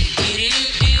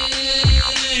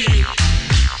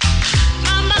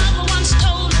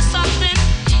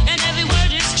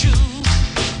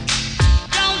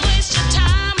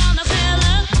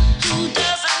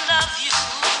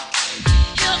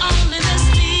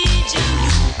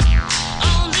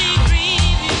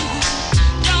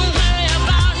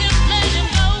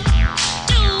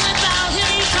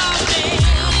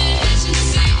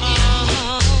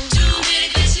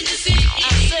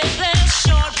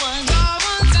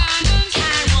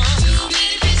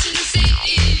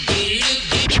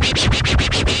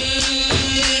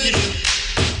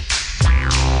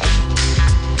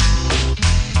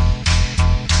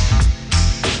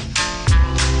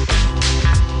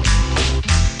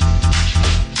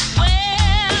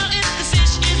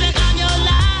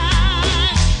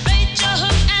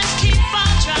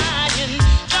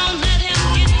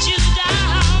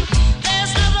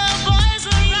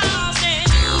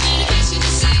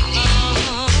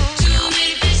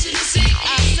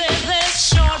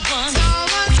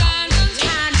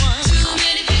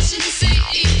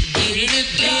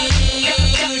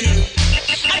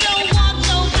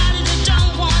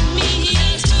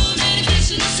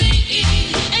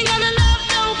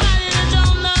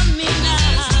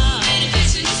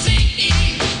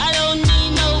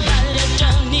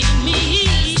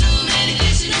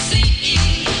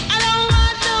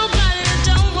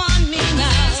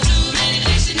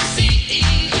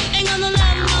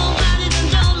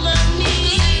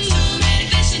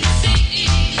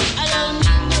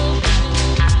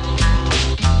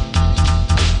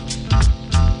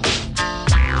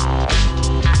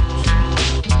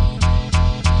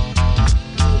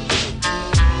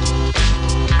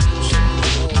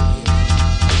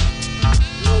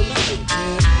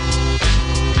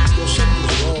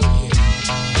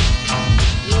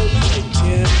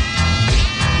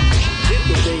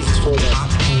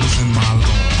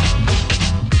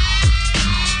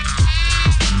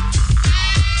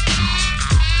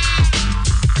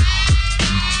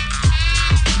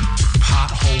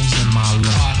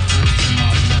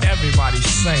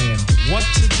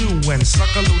 when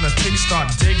sucker lunatics start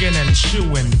digging and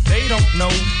chewing. They don't know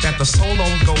that the soul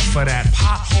don't go for that.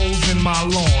 Potholes in my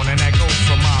lawn, and that goes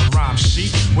for my rhyme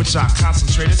sheet, which I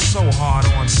concentrated so hard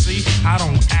on. See, I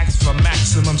don't ask for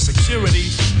maximum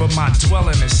security, but my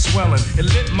dwelling is swelling. It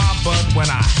lit my bud when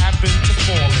I happened to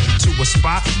fall into a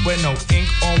spot where no ink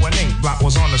or an ink blot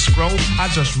was on the scroll. I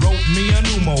just wrote me a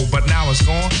new mode, but now it's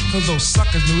gone, cause those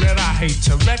suckers knew that I hate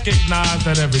to recognize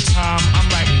that every time I'm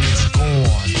writing it's gone.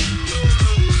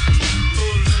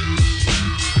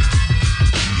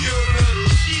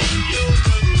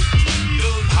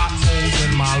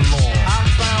 My lawn. I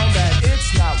found that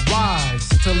it's not wise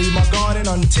to leave my garden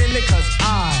untended, cause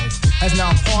eyes has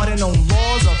now pardoned on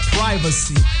laws of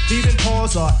privacy. These and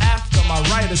pause are after my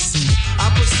writer-see. I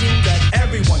pursue that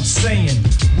everyone's saying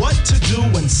what to do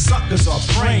when suckers are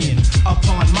preying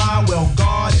upon my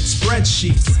well-guarded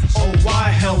spreadsheets. Oh, why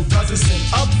hell does it send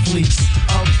up fleets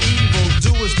of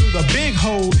evil doers through the big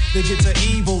hole? They get to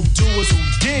evil doers who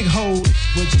dig hold,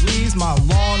 which leaves my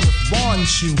lawn with lawn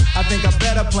chew. I think I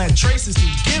better plant traces to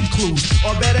give clues,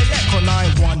 or better yet, call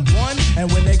 911.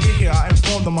 And when they get here, I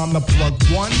inform them I'm the plug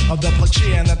one of the plug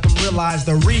and let them realize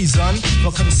the reason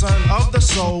for concern of the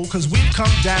soul, cause we've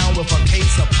come down with a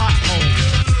case of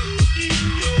potholes.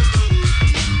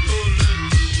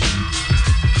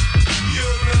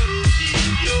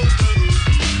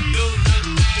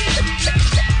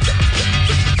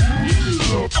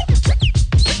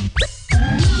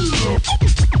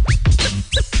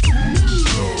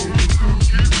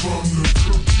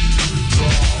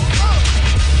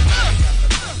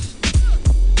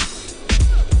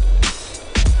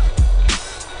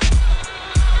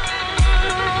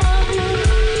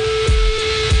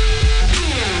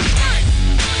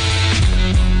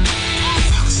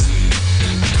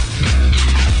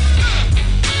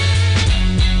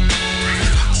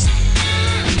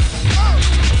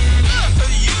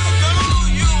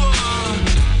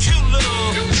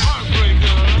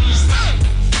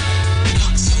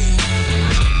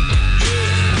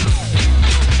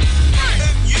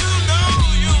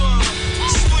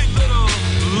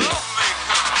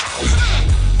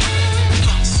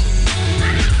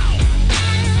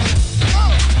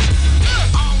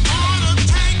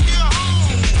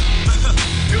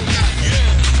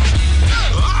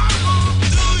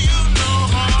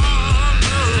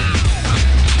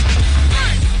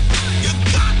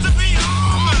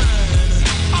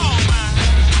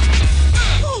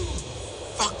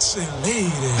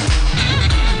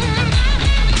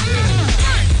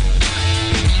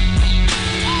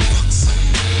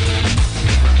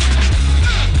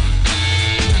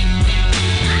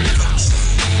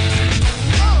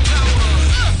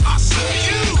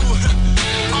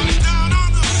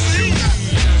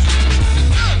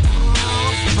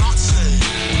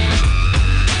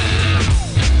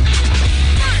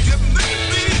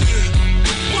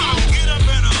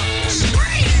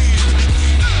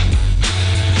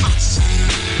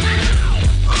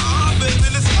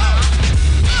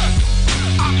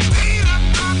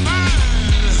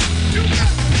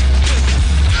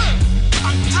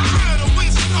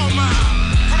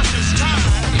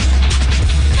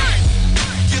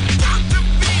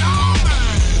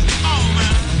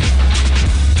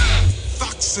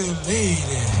 Foxy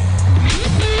lady.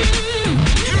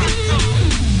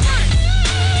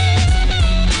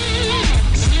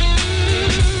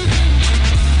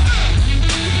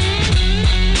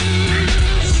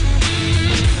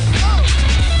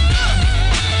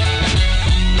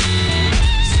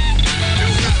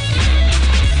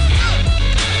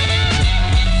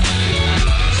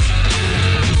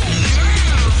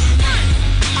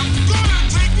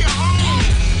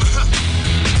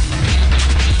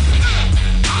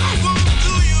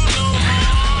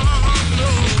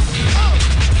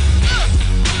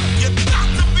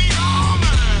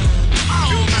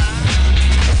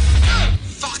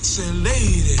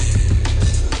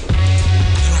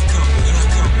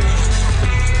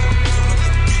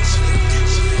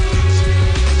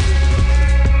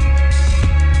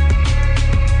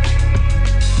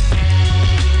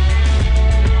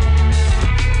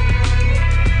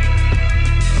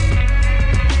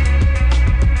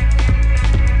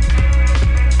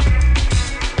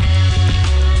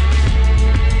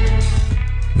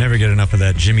 Never get enough of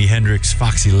that Jimi Hendrix,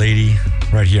 Foxy Lady,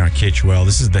 right here on KHOL.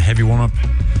 This is the Heavy Warmup.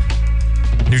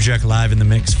 New Jack live in the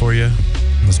mix for you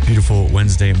on this beautiful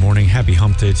Wednesday morning. Happy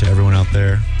hump day to everyone out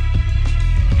there.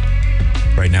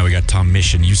 Right now we got Tom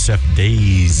Misch and Yusef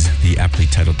Days, the aptly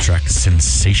titled track,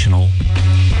 Sensational.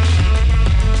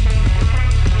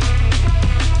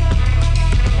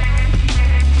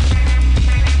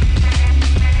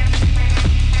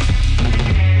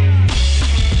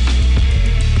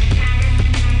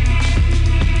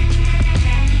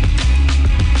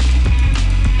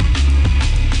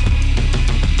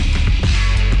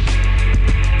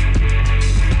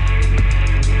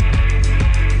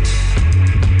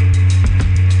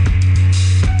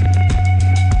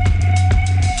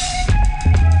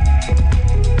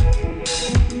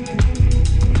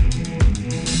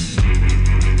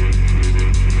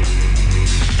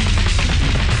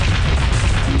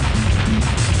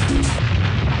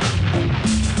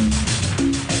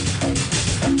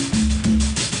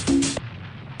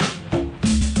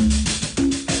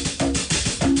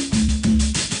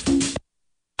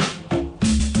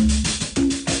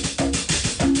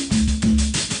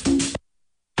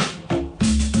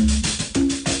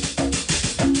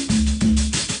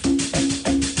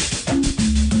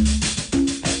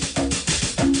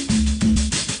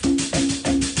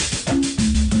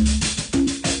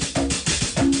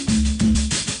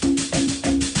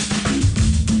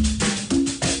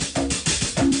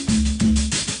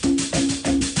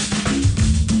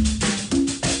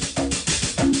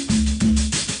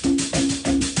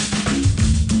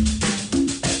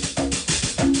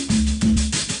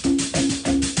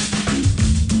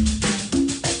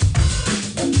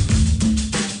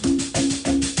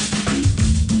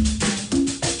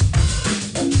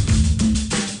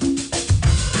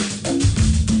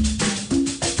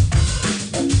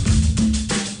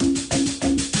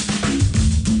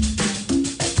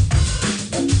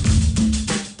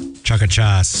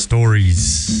 Chaka-cha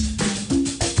stories.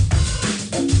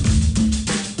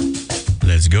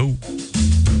 Let's go.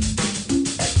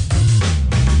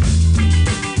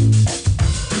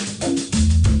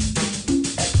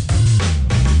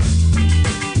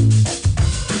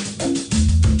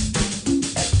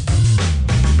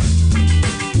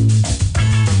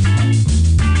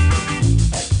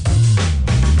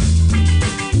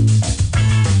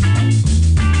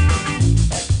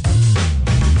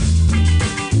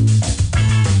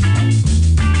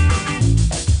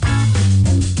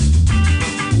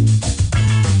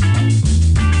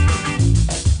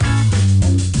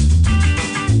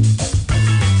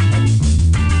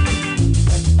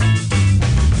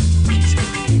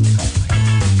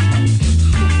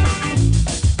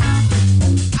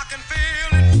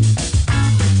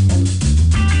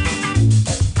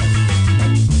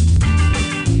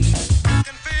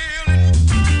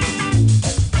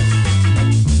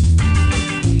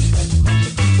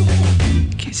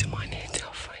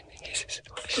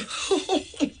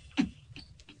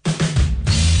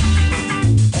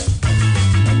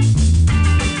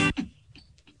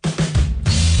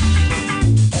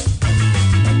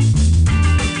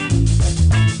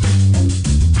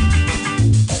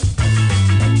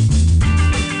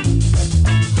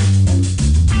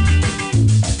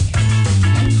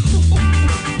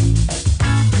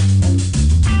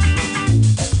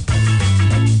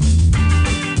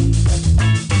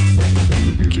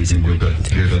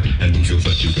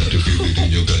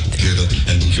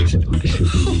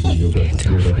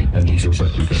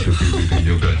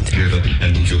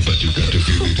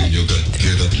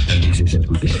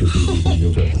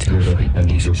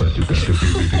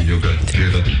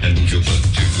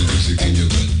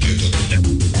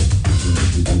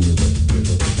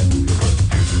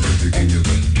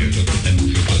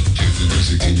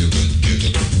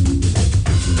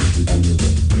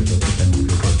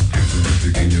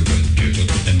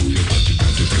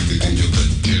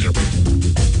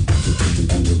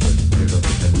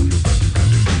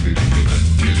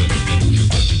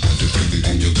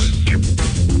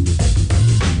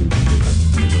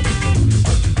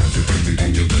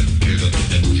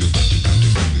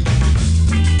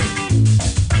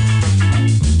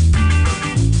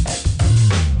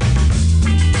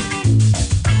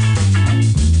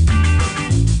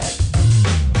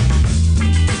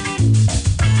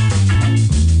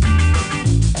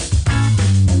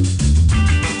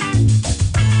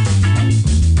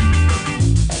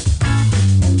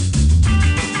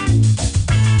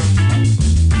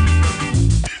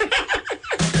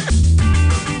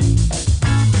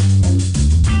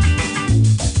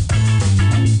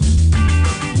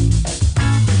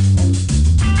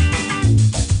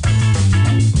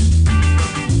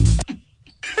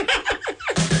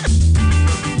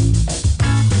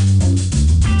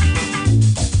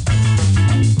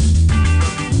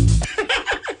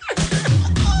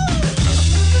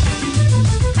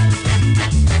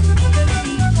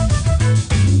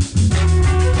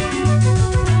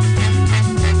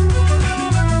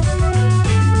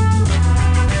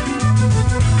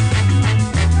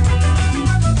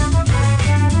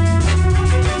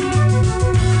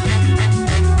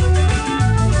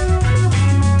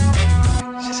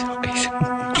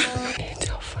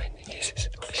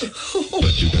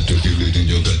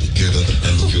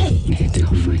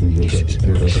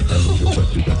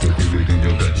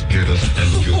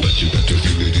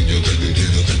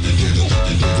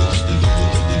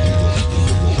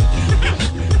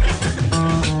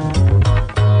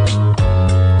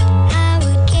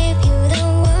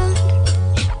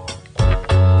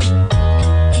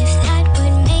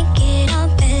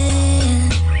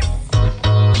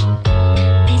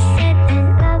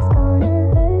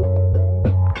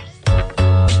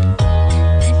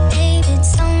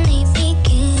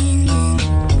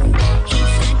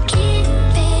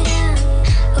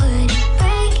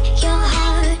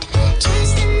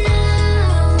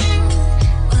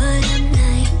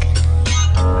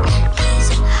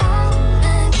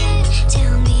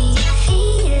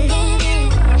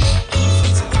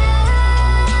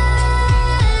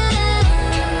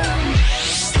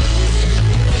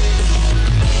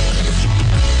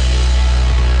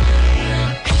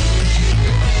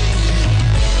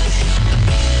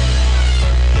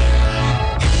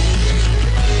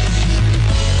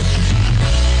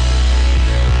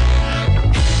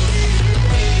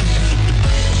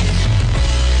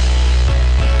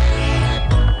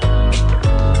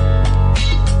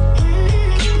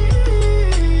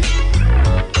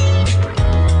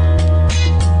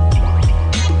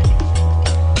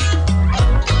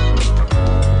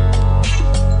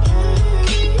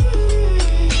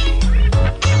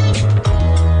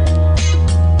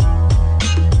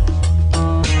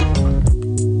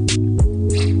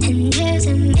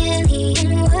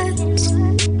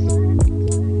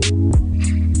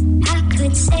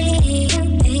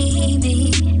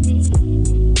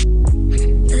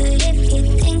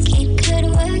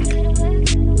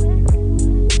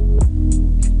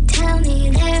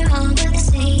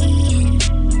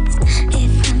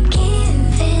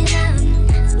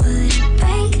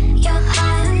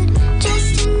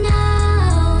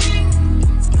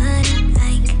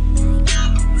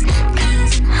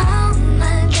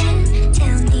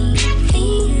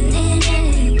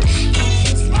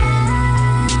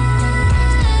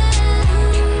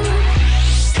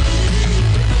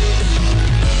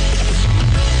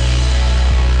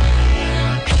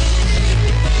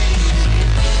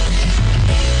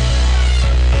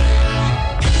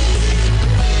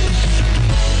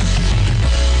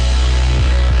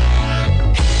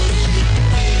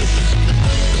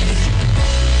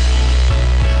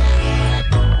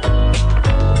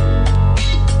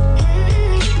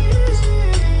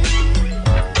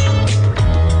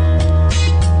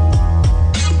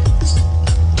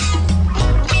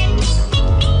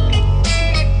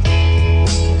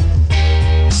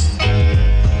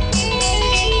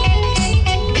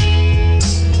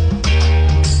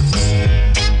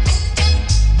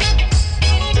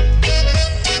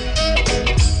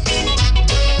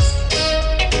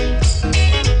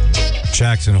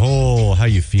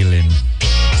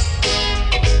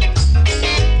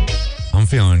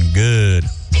 feeling good.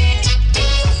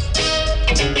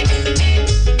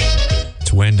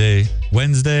 It's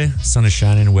Wednesday. Sun is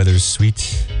shining. Weather's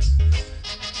sweet.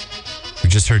 We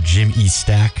just heard Jim E.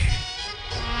 Stack.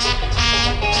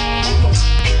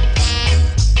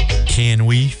 Can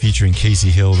We featuring Casey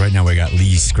Hill. Right now we got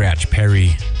Lee Scratch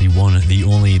Perry, the one, the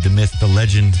only, the myth, the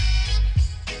legend,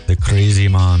 the crazy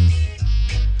man,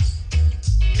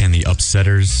 and the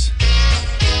Upsetters.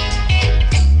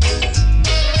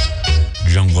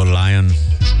 Jungle Lion.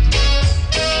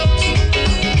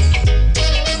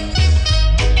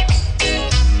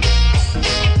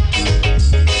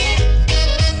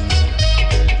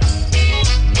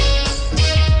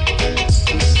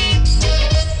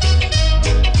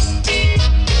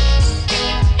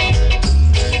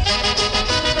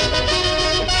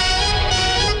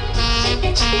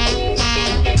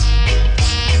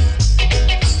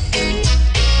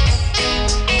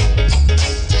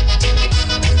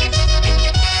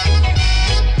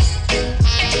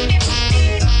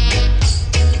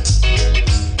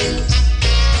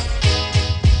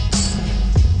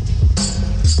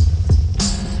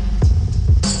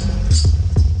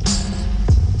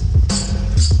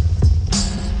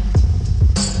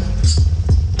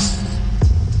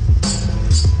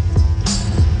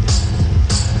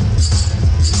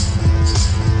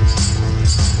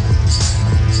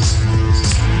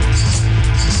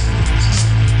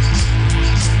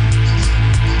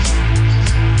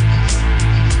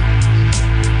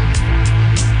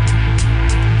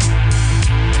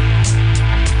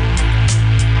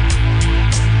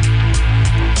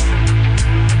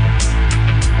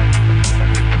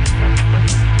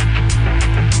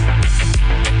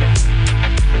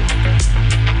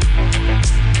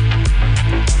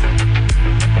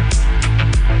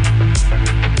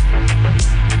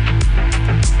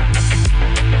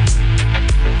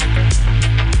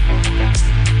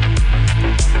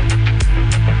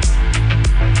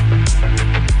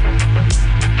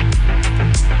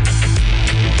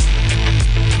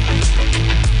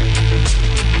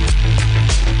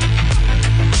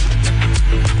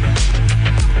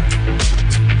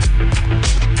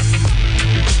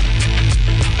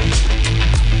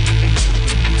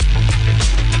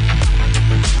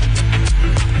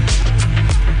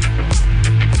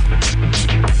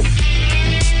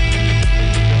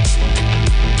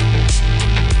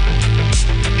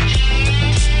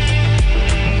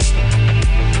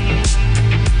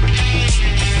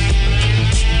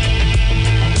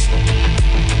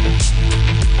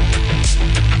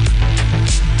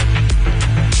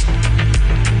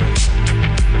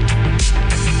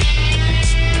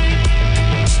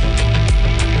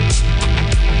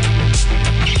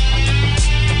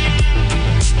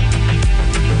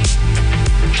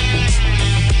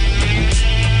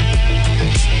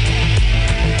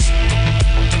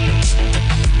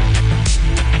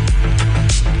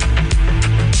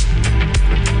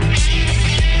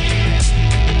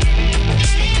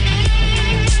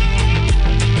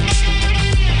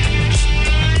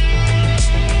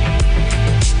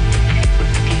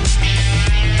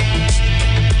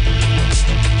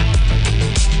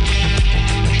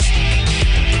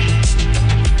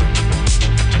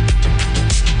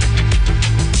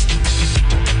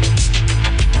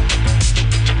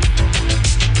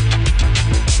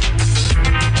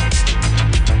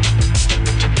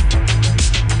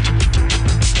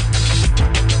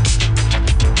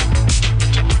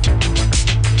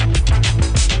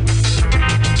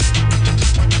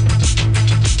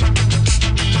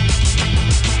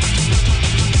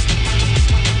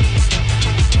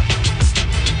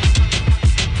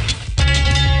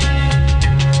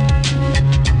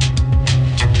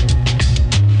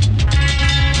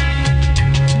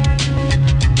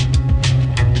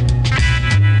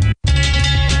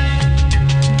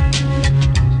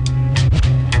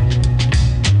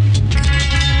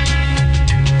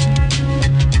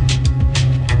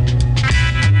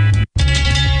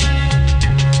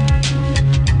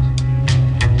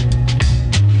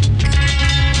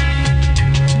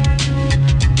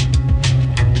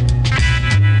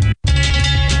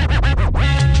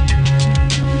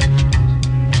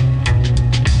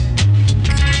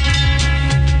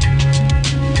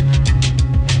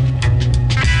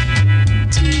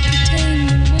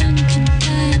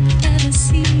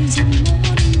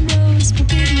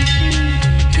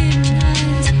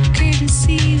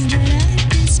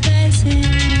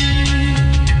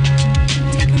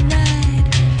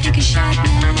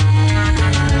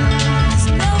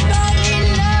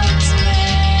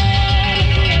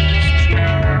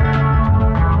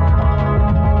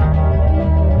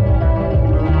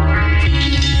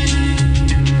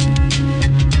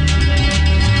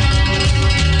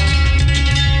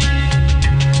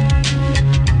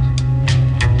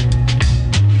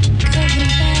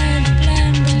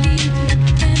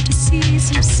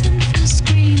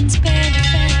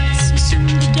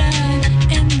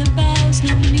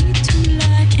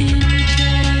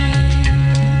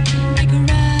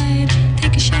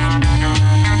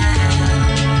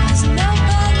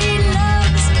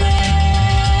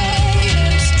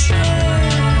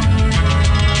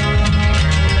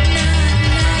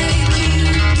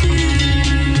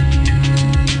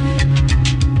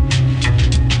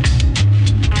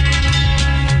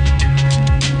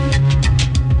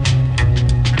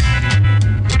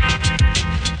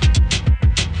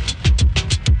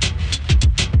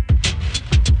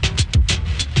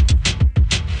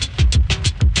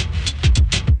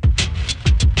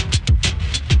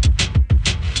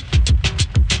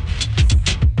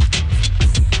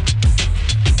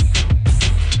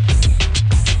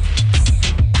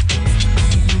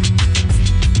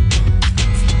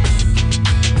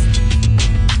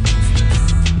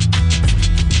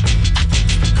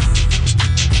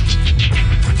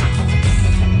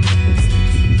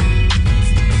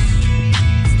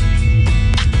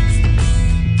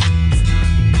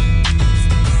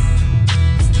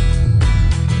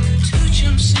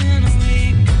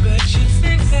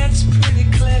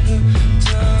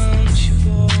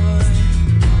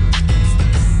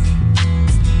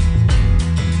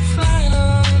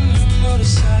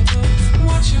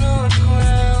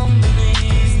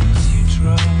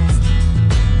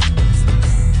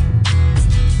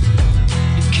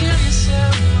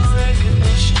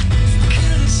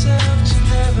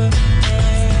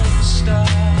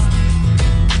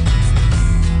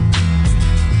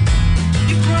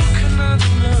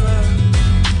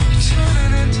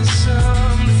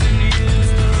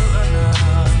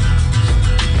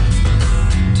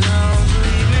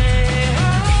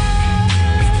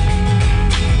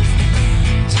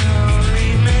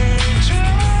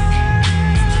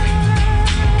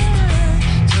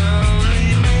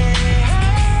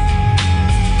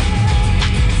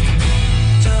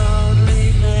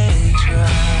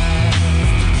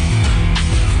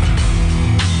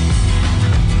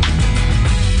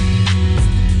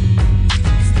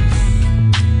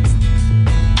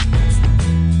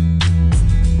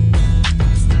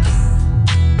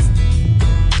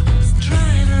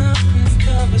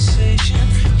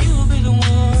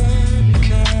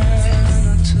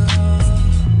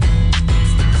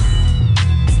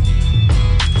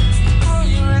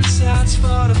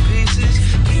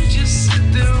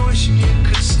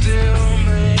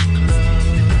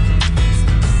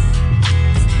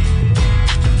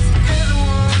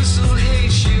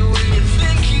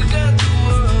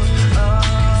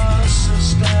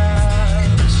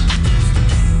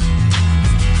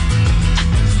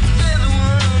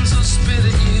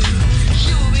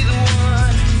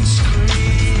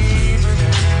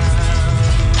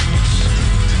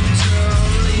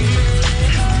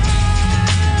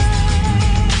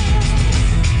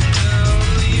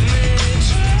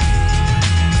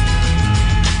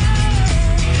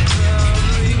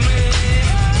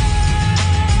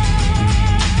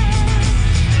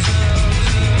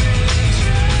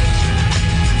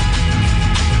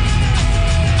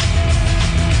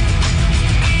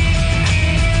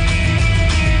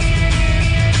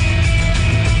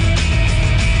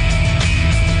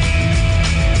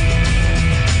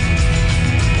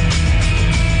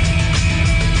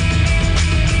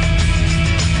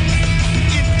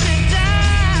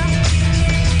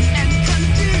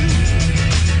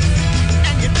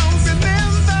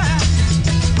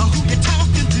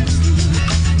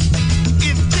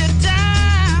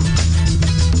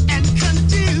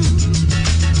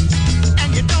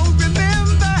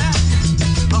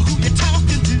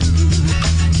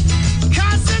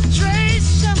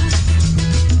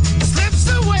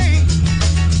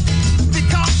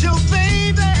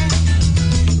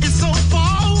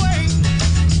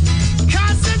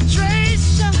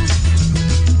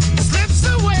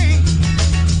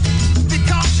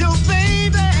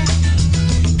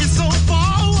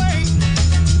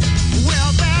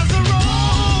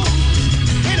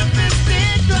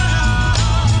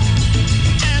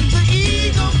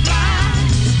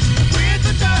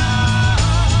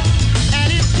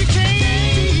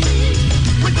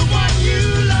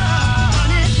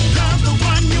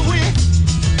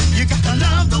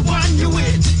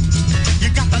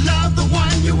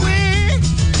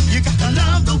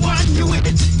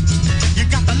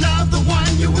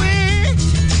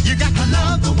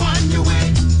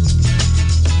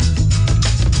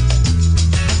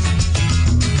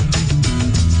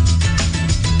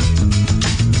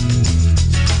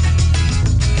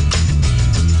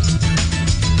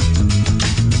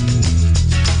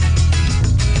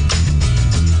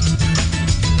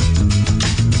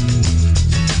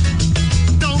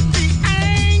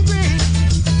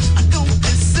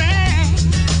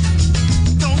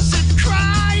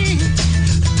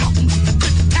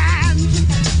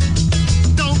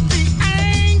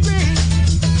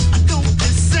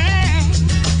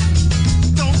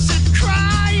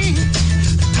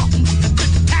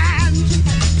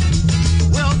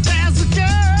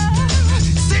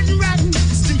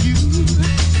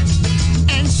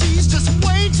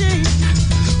 waiting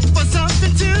for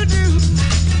something to do.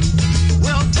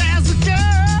 Well, there's a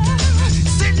girl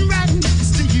sitting right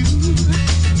next to you,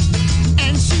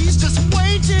 and she's just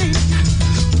waiting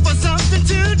for something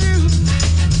to do.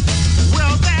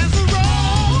 Well, there's a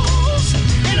rose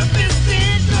in a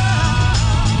biscuit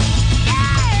glove,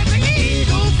 and the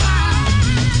eagle flies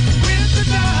with the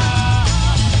dove.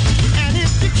 And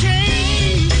if you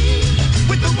came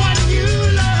with the one you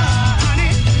love,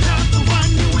 honey, love the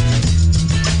one you with.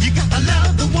 You gotta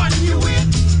love the one you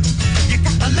with. You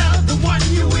gotta love the one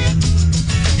you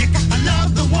with. You gotta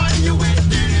love the one you with.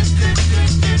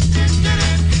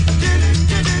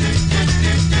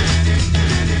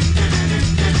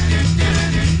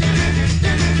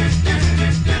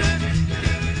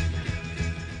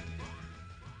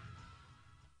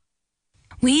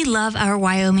 We love our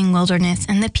Wyoming wilderness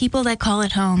and the people that call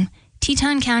it home.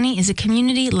 Teton County is a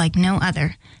community like no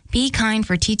other. Be kind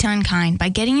for Teton Kind by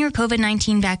getting your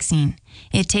COVID-19 vaccine.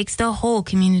 It takes the whole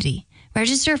community.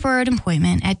 Register for an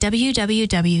appointment at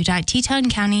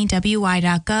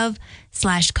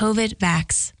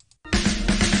www.tetoncountywy.gov/COVIDvax.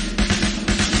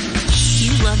 Do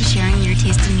you love sharing your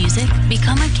taste in music?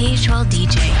 Become a KHOL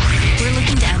DJ. We're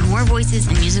looking to add more voices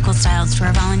and musical styles to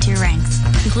our volunteer ranks,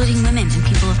 including women and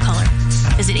people of color.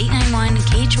 Visit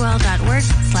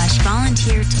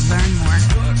 891khol.org/volunteer to learn more.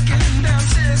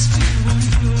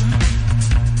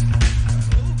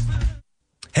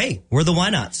 Hey, we're the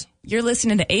Why Nots. You're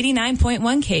listening to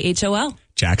 89.1 KHOL.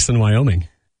 Jackson, Wyoming.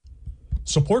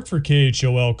 Support for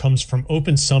KHOL comes from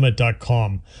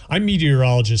OpenSummit.com. I'm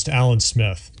meteorologist Alan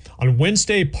Smith. On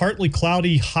Wednesday, partly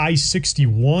cloudy, high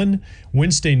 61.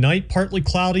 Wednesday night, partly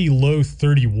cloudy, low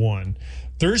 31.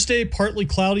 Thursday, partly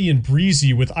cloudy and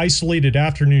breezy with isolated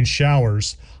afternoon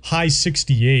showers, high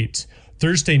 68.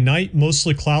 Thursday night,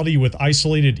 mostly cloudy with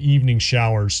isolated evening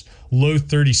showers, low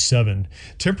 37.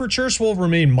 Temperatures will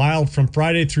remain mild from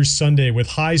Friday through Sunday with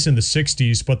highs in the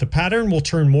 60s, but the pattern will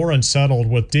turn more unsettled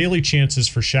with daily chances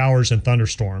for showers and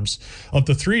thunderstorms. Of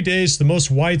the 3 days, the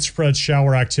most widespread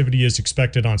shower activity is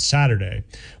expected on Saturday.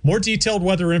 More detailed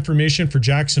weather information for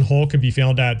Jackson Hole can be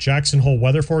found at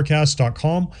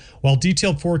jacksonholeweatherforecast.com, while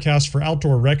detailed forecasts for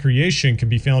outdoor recreation can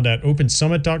be found at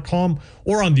opensummit.com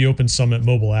or on the Open Summit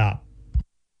mobile app.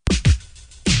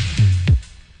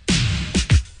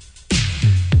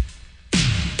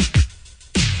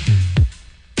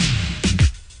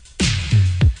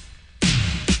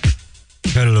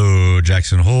 Hello,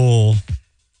 Jackson Hole.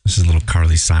 This is a little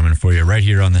Carly Simon for you right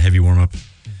here on the Heavy Warmup.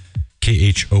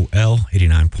 KHOL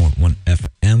 89.1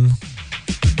 FM.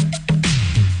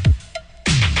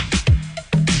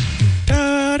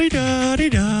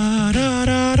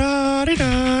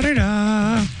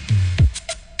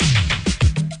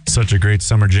 Such a great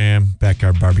summer jam.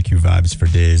 Backyard barbecue vibes for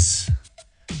days.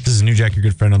 This is New Jack, your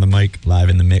good friend on the mic, live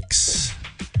in the mix.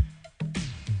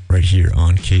 Right here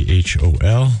on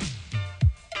KHOL.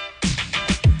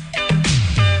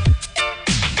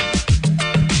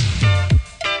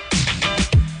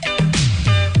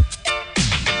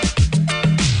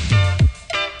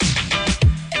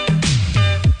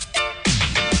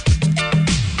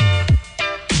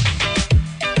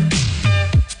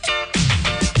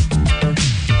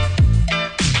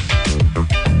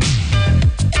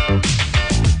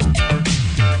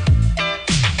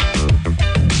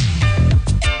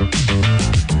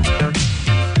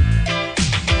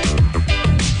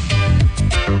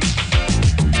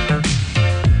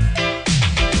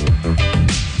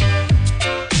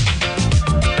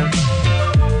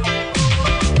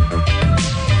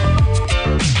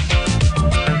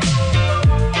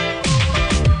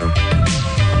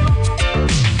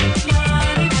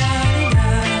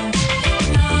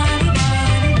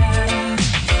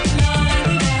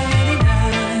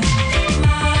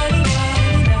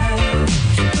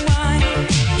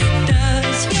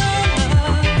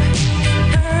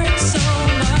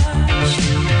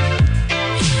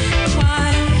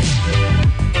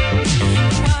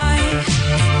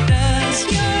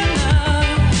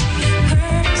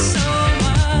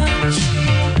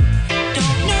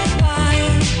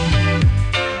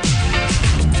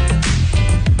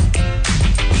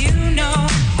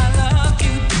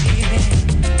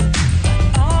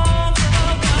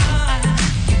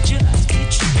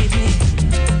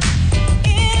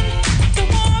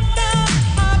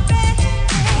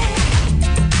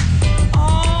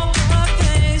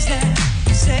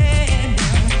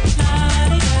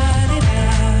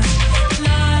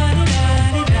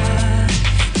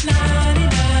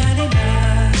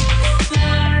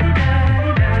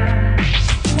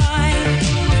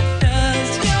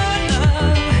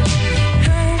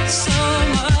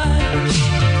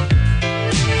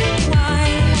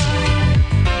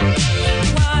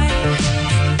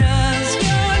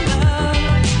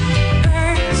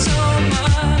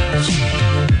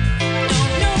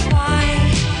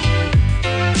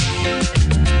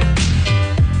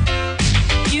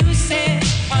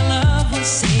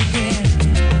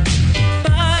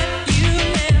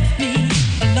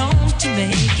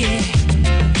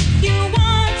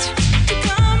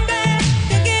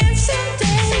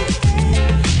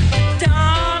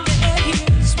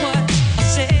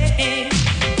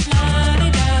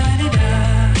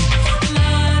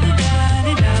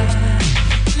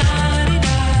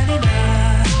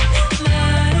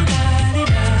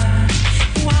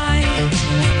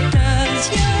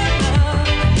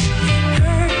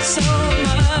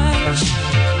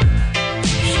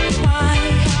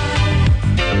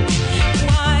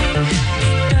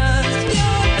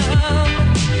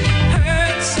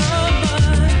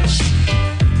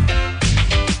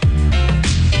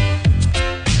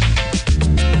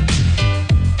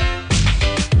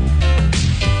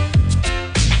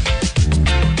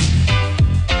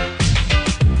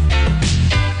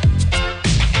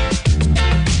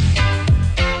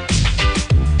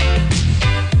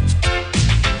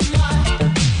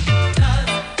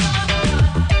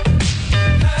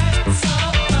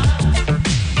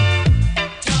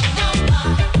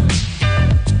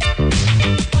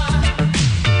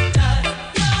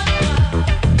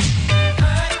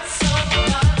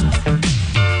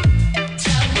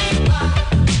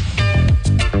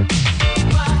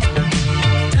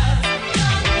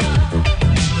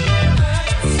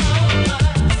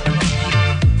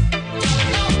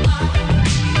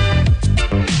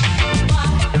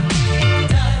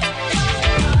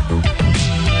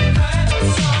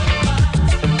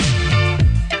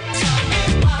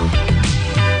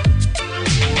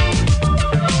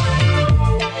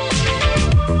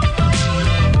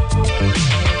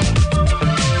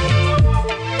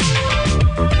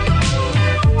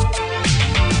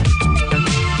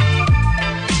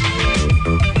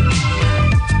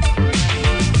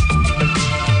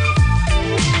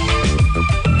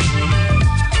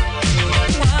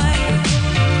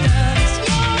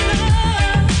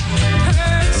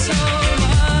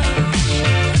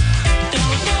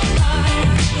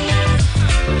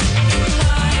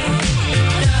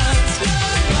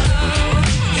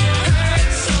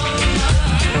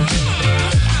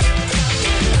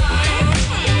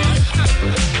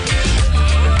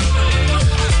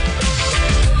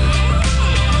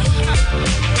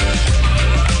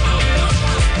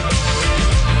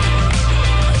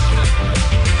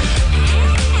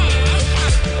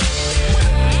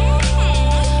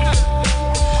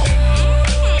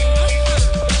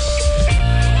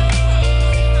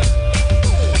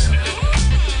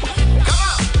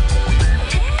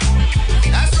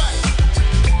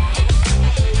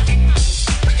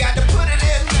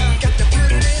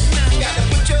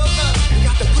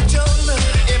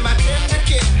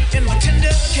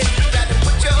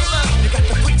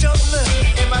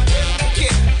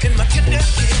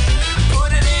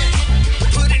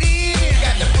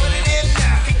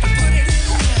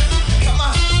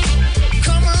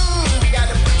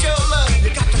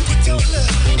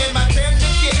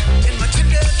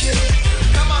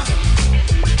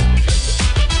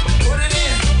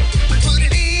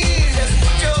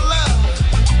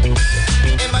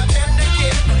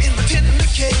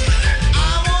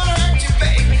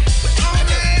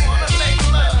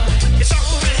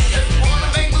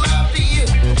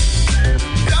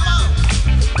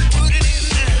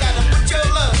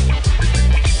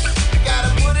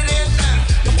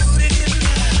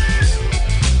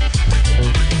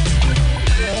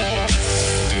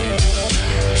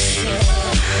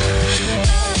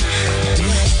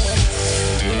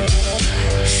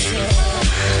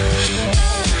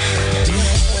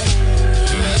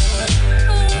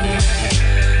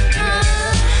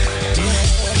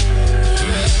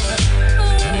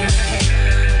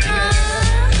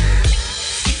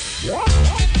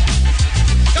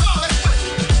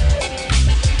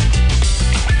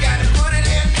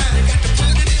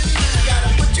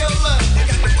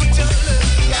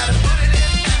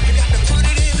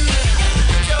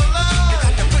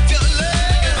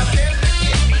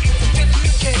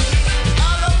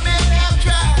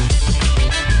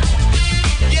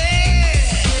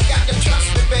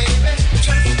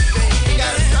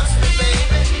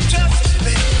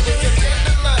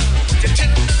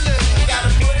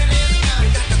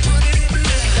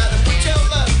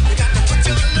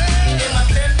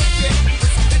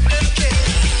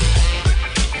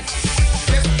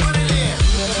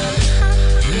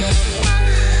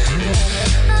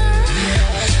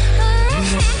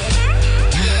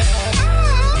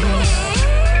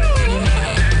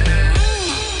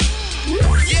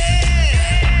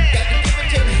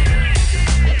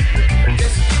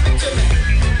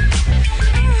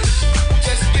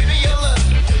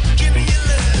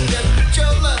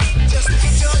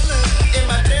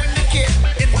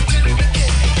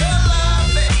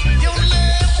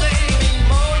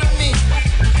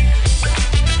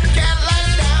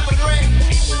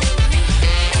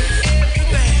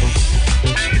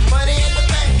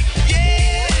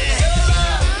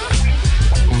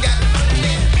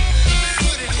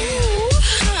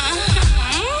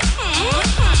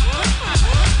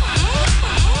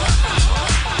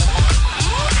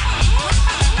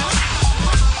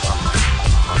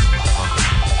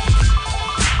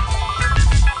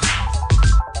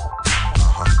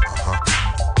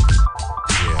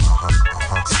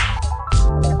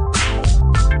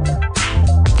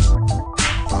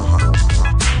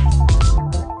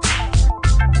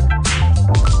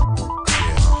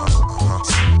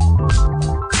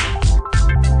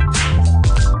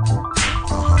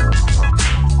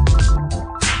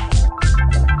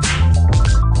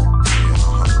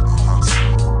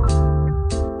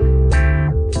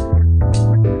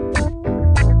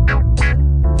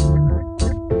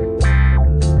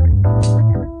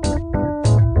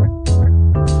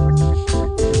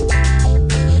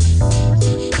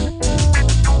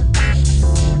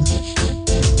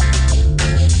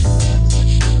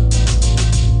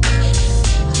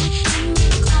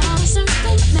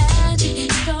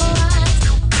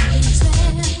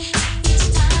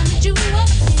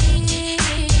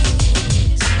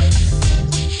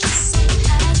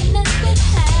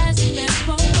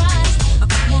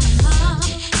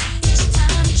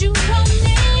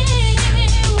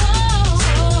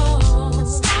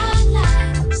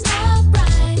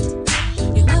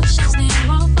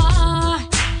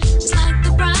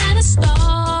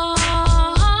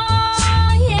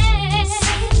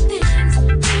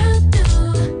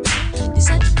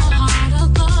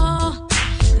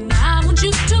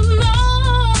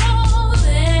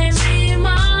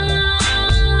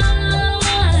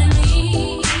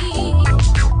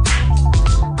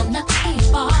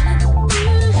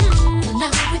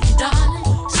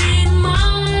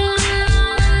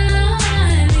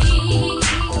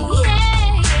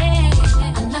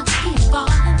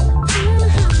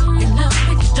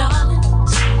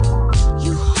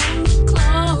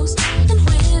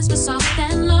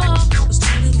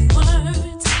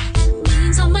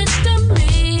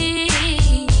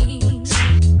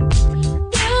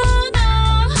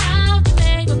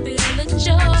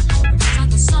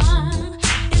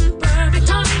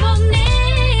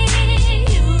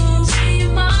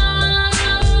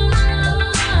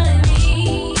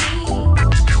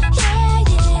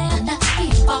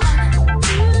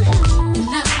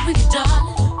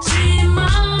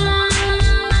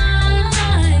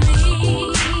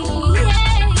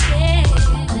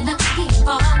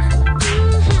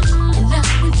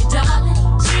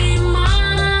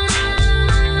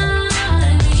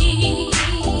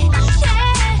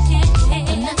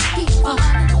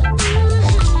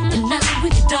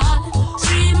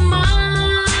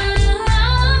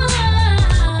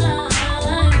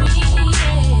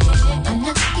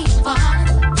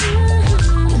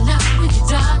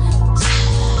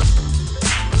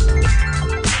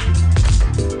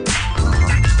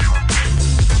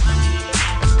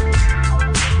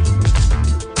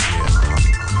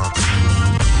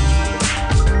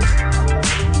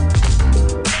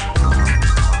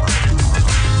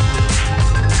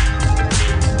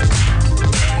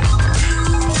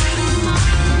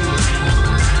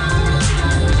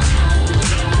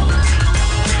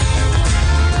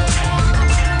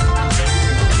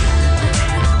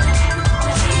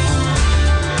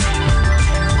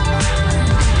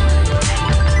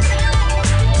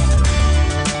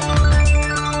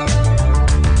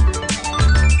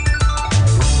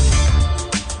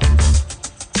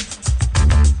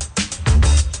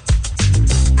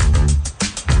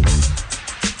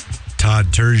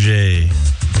 Rod Turge.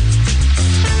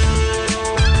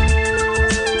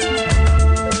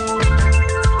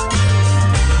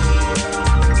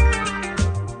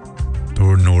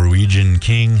 The Norwegian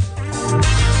King.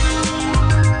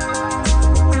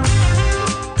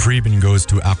 Preben goes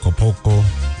to Acapulco.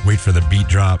 Wait for the beat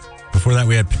drop. Before that,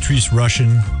 we had Patrice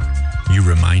Rushen. You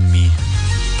Remind Me.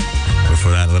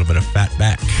 Before that, a little bit of Fat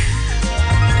Back.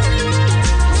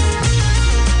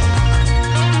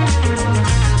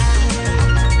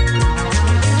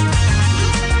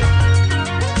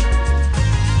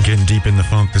 Getting deep in the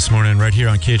funk this morning right here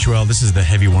on KHOL. This is the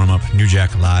Heavy Warmup, New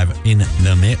Jack Live in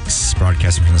the Mix,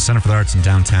 broadcasting from the Center for the Arts in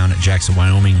downtown Jackson,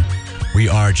 Wyoming. We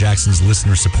are Jackson's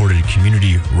listener-supported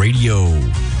community radio.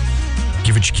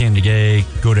 Give what you can today.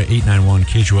 Go to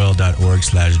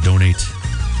 891khol.org/donate.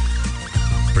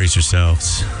 Brace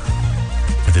yourselves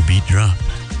for the beat drop.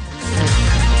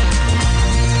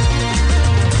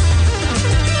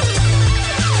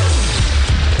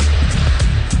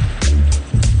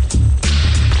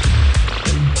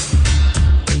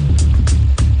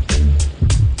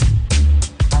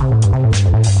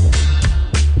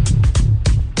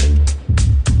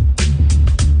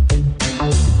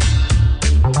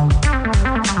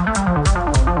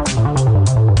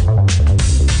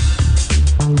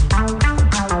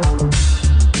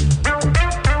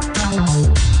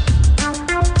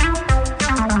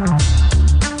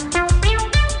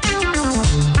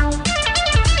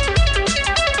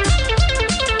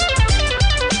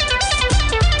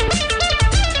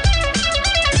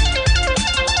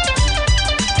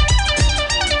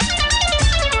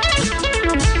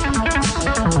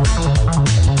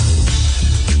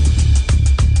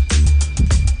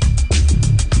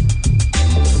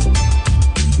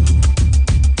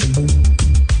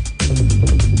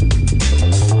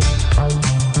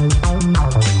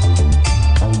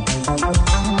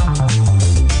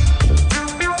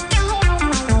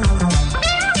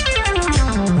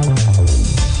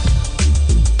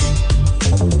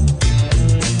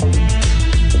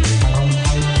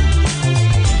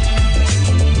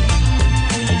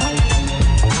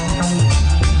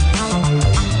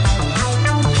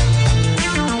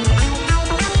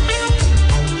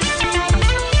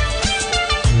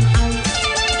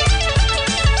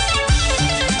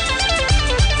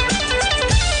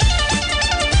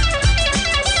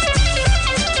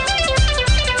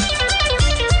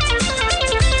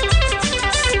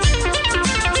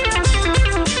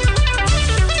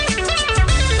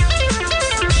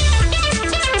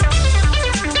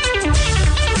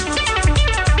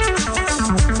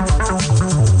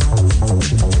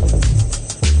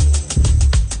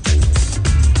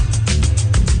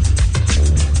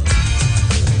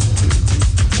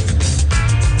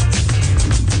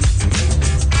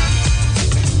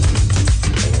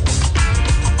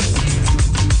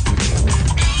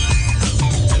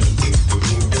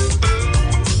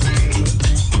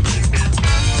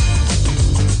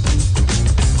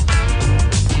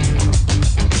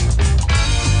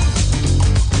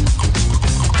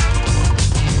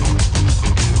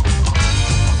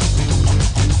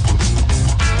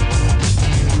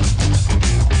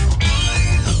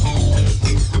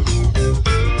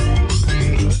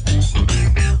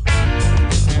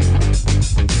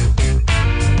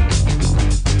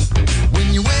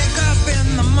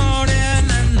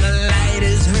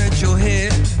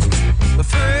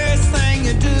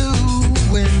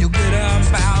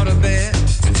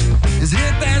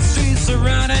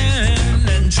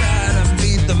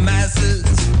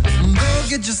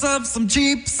 Some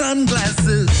cheap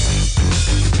sunglasses.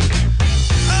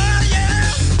 Oh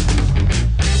yeah.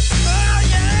 Oh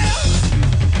yeah.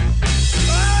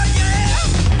 Oh yeah.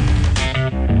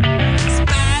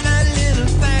 Spied a little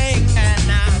thing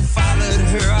and I followed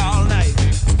her all night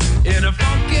in a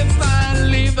funky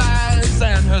fine Levi's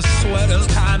and her sweater's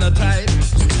kinda tight.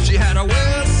 She had a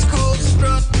West Coast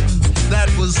strut that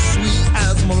was sweet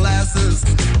as molasses.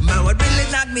 But what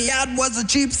really knocked me out was the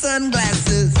cheap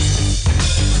sunglasses.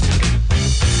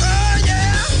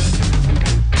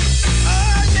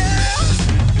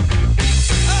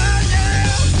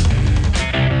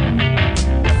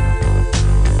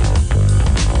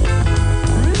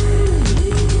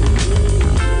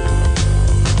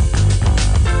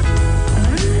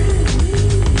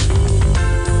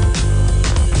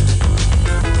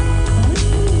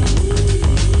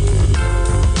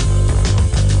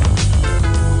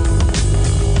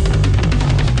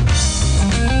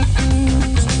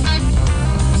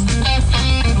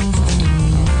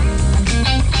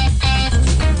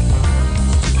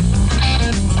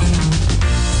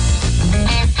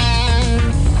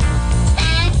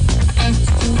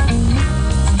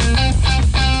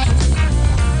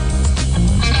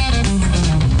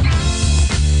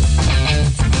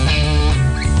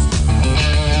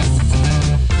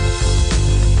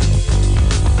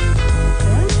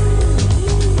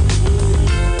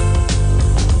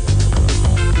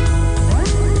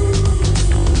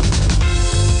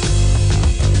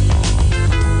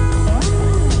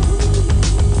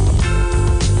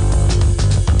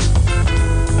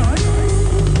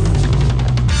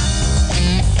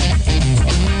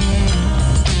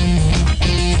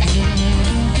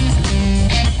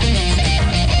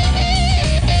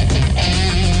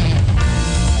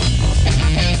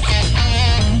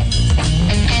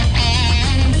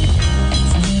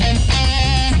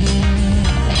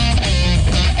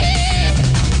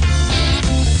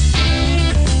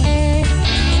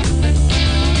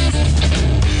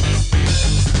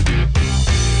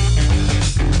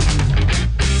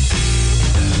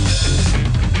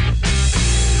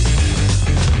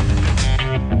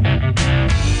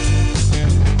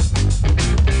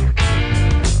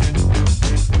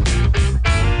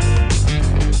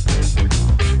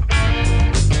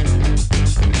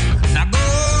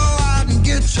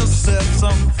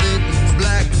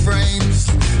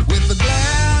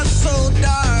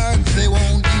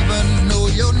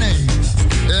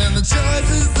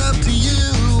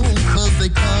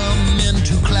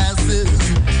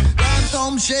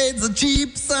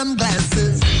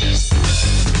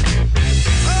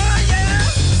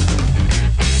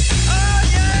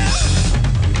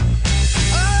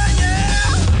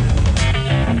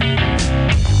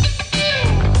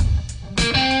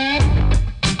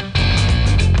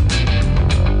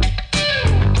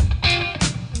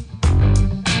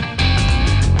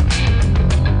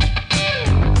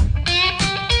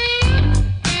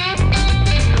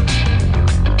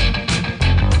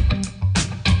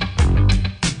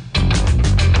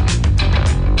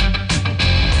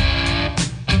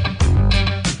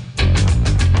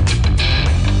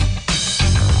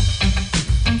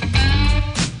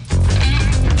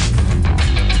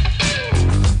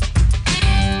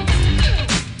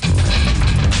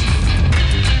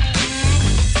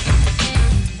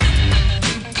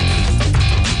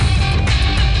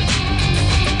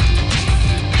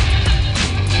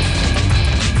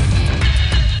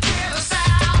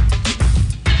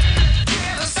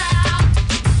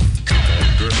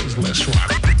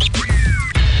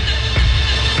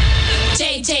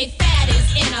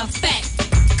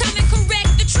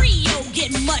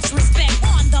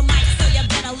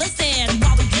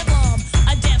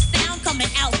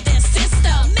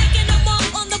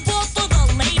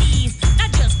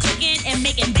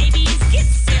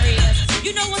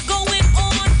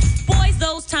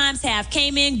 have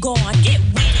came and gone. Get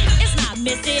with it. It's not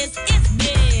Mrs., it's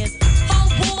Ms.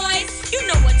 Homeboys, you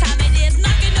know what time it is.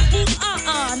 Knocking the booth,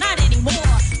 not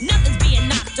anymore. Nothing's being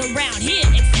knocked around here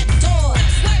except doors.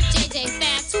 Word JJ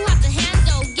Fab, too hot to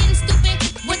handle. Getting stupid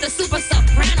with the super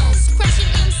sopranos.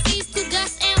 Crushing MCs to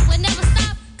dust and we'll never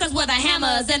stop. Cause we're the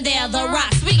hammers and they're the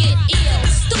rocks. We get ill,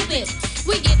 Stupid,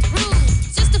 we get rude.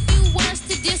 Just a few words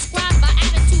to describe our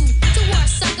attitude. To our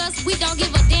suckers, we don't give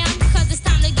a damn. Cause it's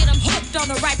time to get them hooked on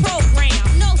the right program.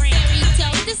 No fairy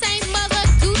tales, this ain't Mother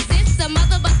Goose. It's a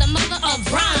mother but the mother of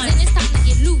rhymes. And it's time to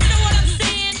get loose. You know what I'm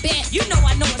saying? Bet. You know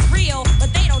I know it's real,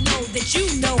 but they don't know that you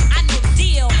know I know the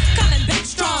deal. Coming back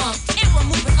strong, and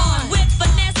we're moving on with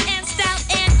finesse and style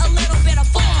and a little bit of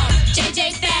form.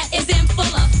 JJ Fat is in full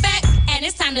effect, and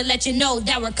it's time to let you know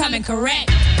that we're coming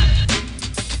correct.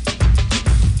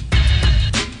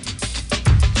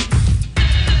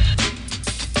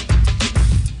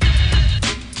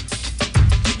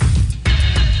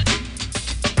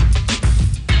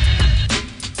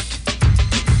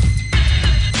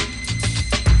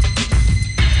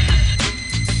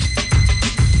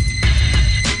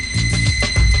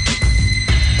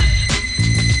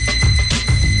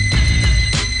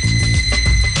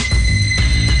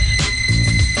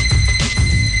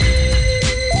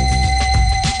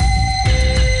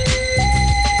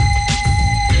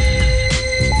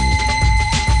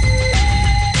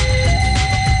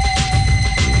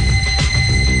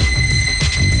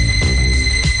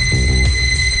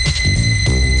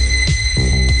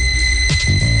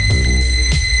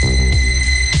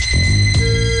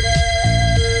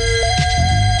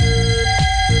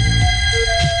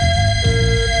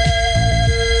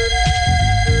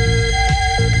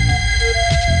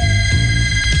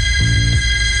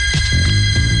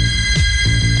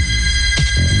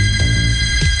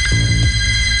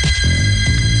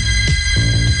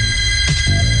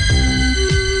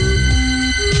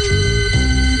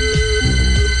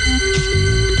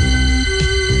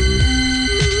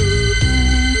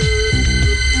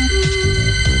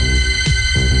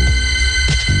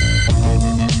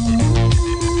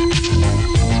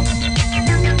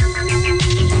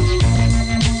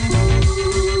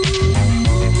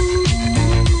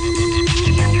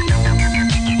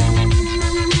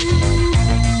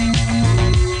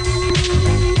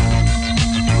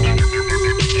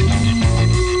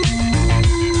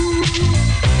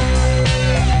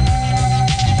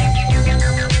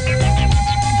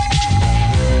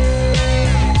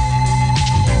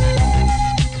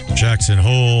 Jackson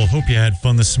Hole. Hope you had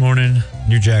fun this morning.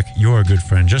 New Jack, you're a good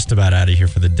friend. Just about out of here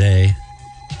for the day.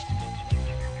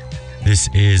 This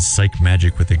is Psych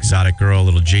Magic with Exotic Girl. A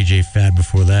little JJ Fad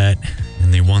before that.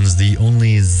 And the ones, the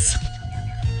onlys.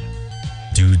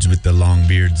 Dudes with the long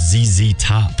beard. ZZ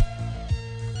Top.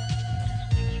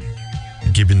 The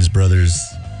Gibbons Brothers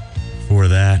for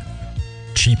that.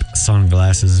 Cheap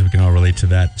Sunglasses. We can all relate to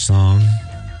that song.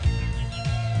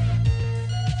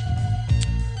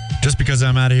 Just because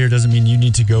I'm out of here doesn't mean you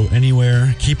need to go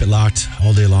anywhere. Keep it locked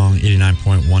all day long.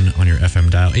 89.1 on your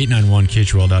FM dial.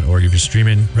 891khol.org if you're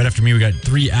streaming. Right after me, we got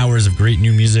 3 hours of great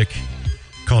new music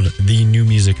called The New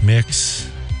Music Mix.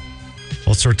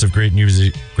 All sorts of great new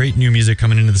music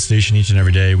coming into the station each and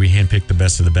every day. We handpick the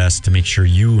best of the best to make sure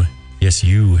you, yes,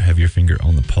 you have your finger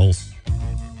on the pulse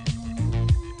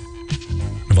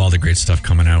of all the great stuff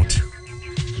coming out.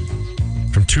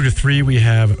 From 2 to 3, we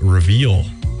have Reveal.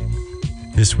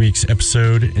 This week's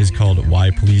episode is called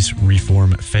Why Police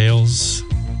Reform Fails.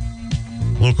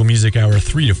 Local music hour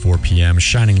 3 to 4 p.m.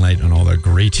 Shining light on all the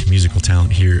great musical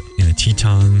talent here in the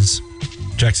Tetons.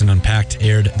 Jackson Unpacked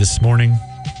aired this morning,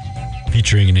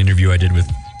 featuring an interview I did with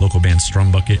local band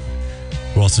Strumbucket,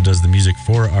 who also does the music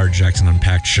for our Jackson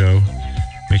Unpacked show.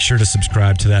 Make sure to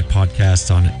subscribe to that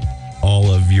podcast on all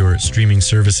of your streaming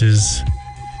services,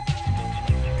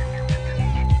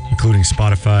 including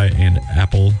Spotify and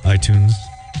Apple iTunes.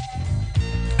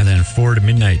 And then 4 to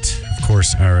midnight, of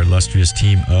course, our illustrious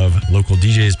team of local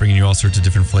DJs bringing you all sorts of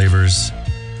different flavors.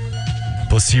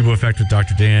 Placebo Effect with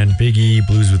Dr. Dan, Biggie,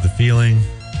 Blues with the Feeling,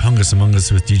 Hungus Among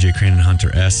Us with DJ Crane and Hunter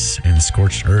S, and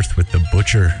Scorched Earth with The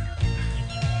Butcher.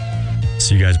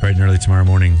 See you guys bright and early tomorrow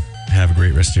morning. Have a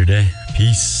great rest of your day.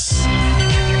 Peace.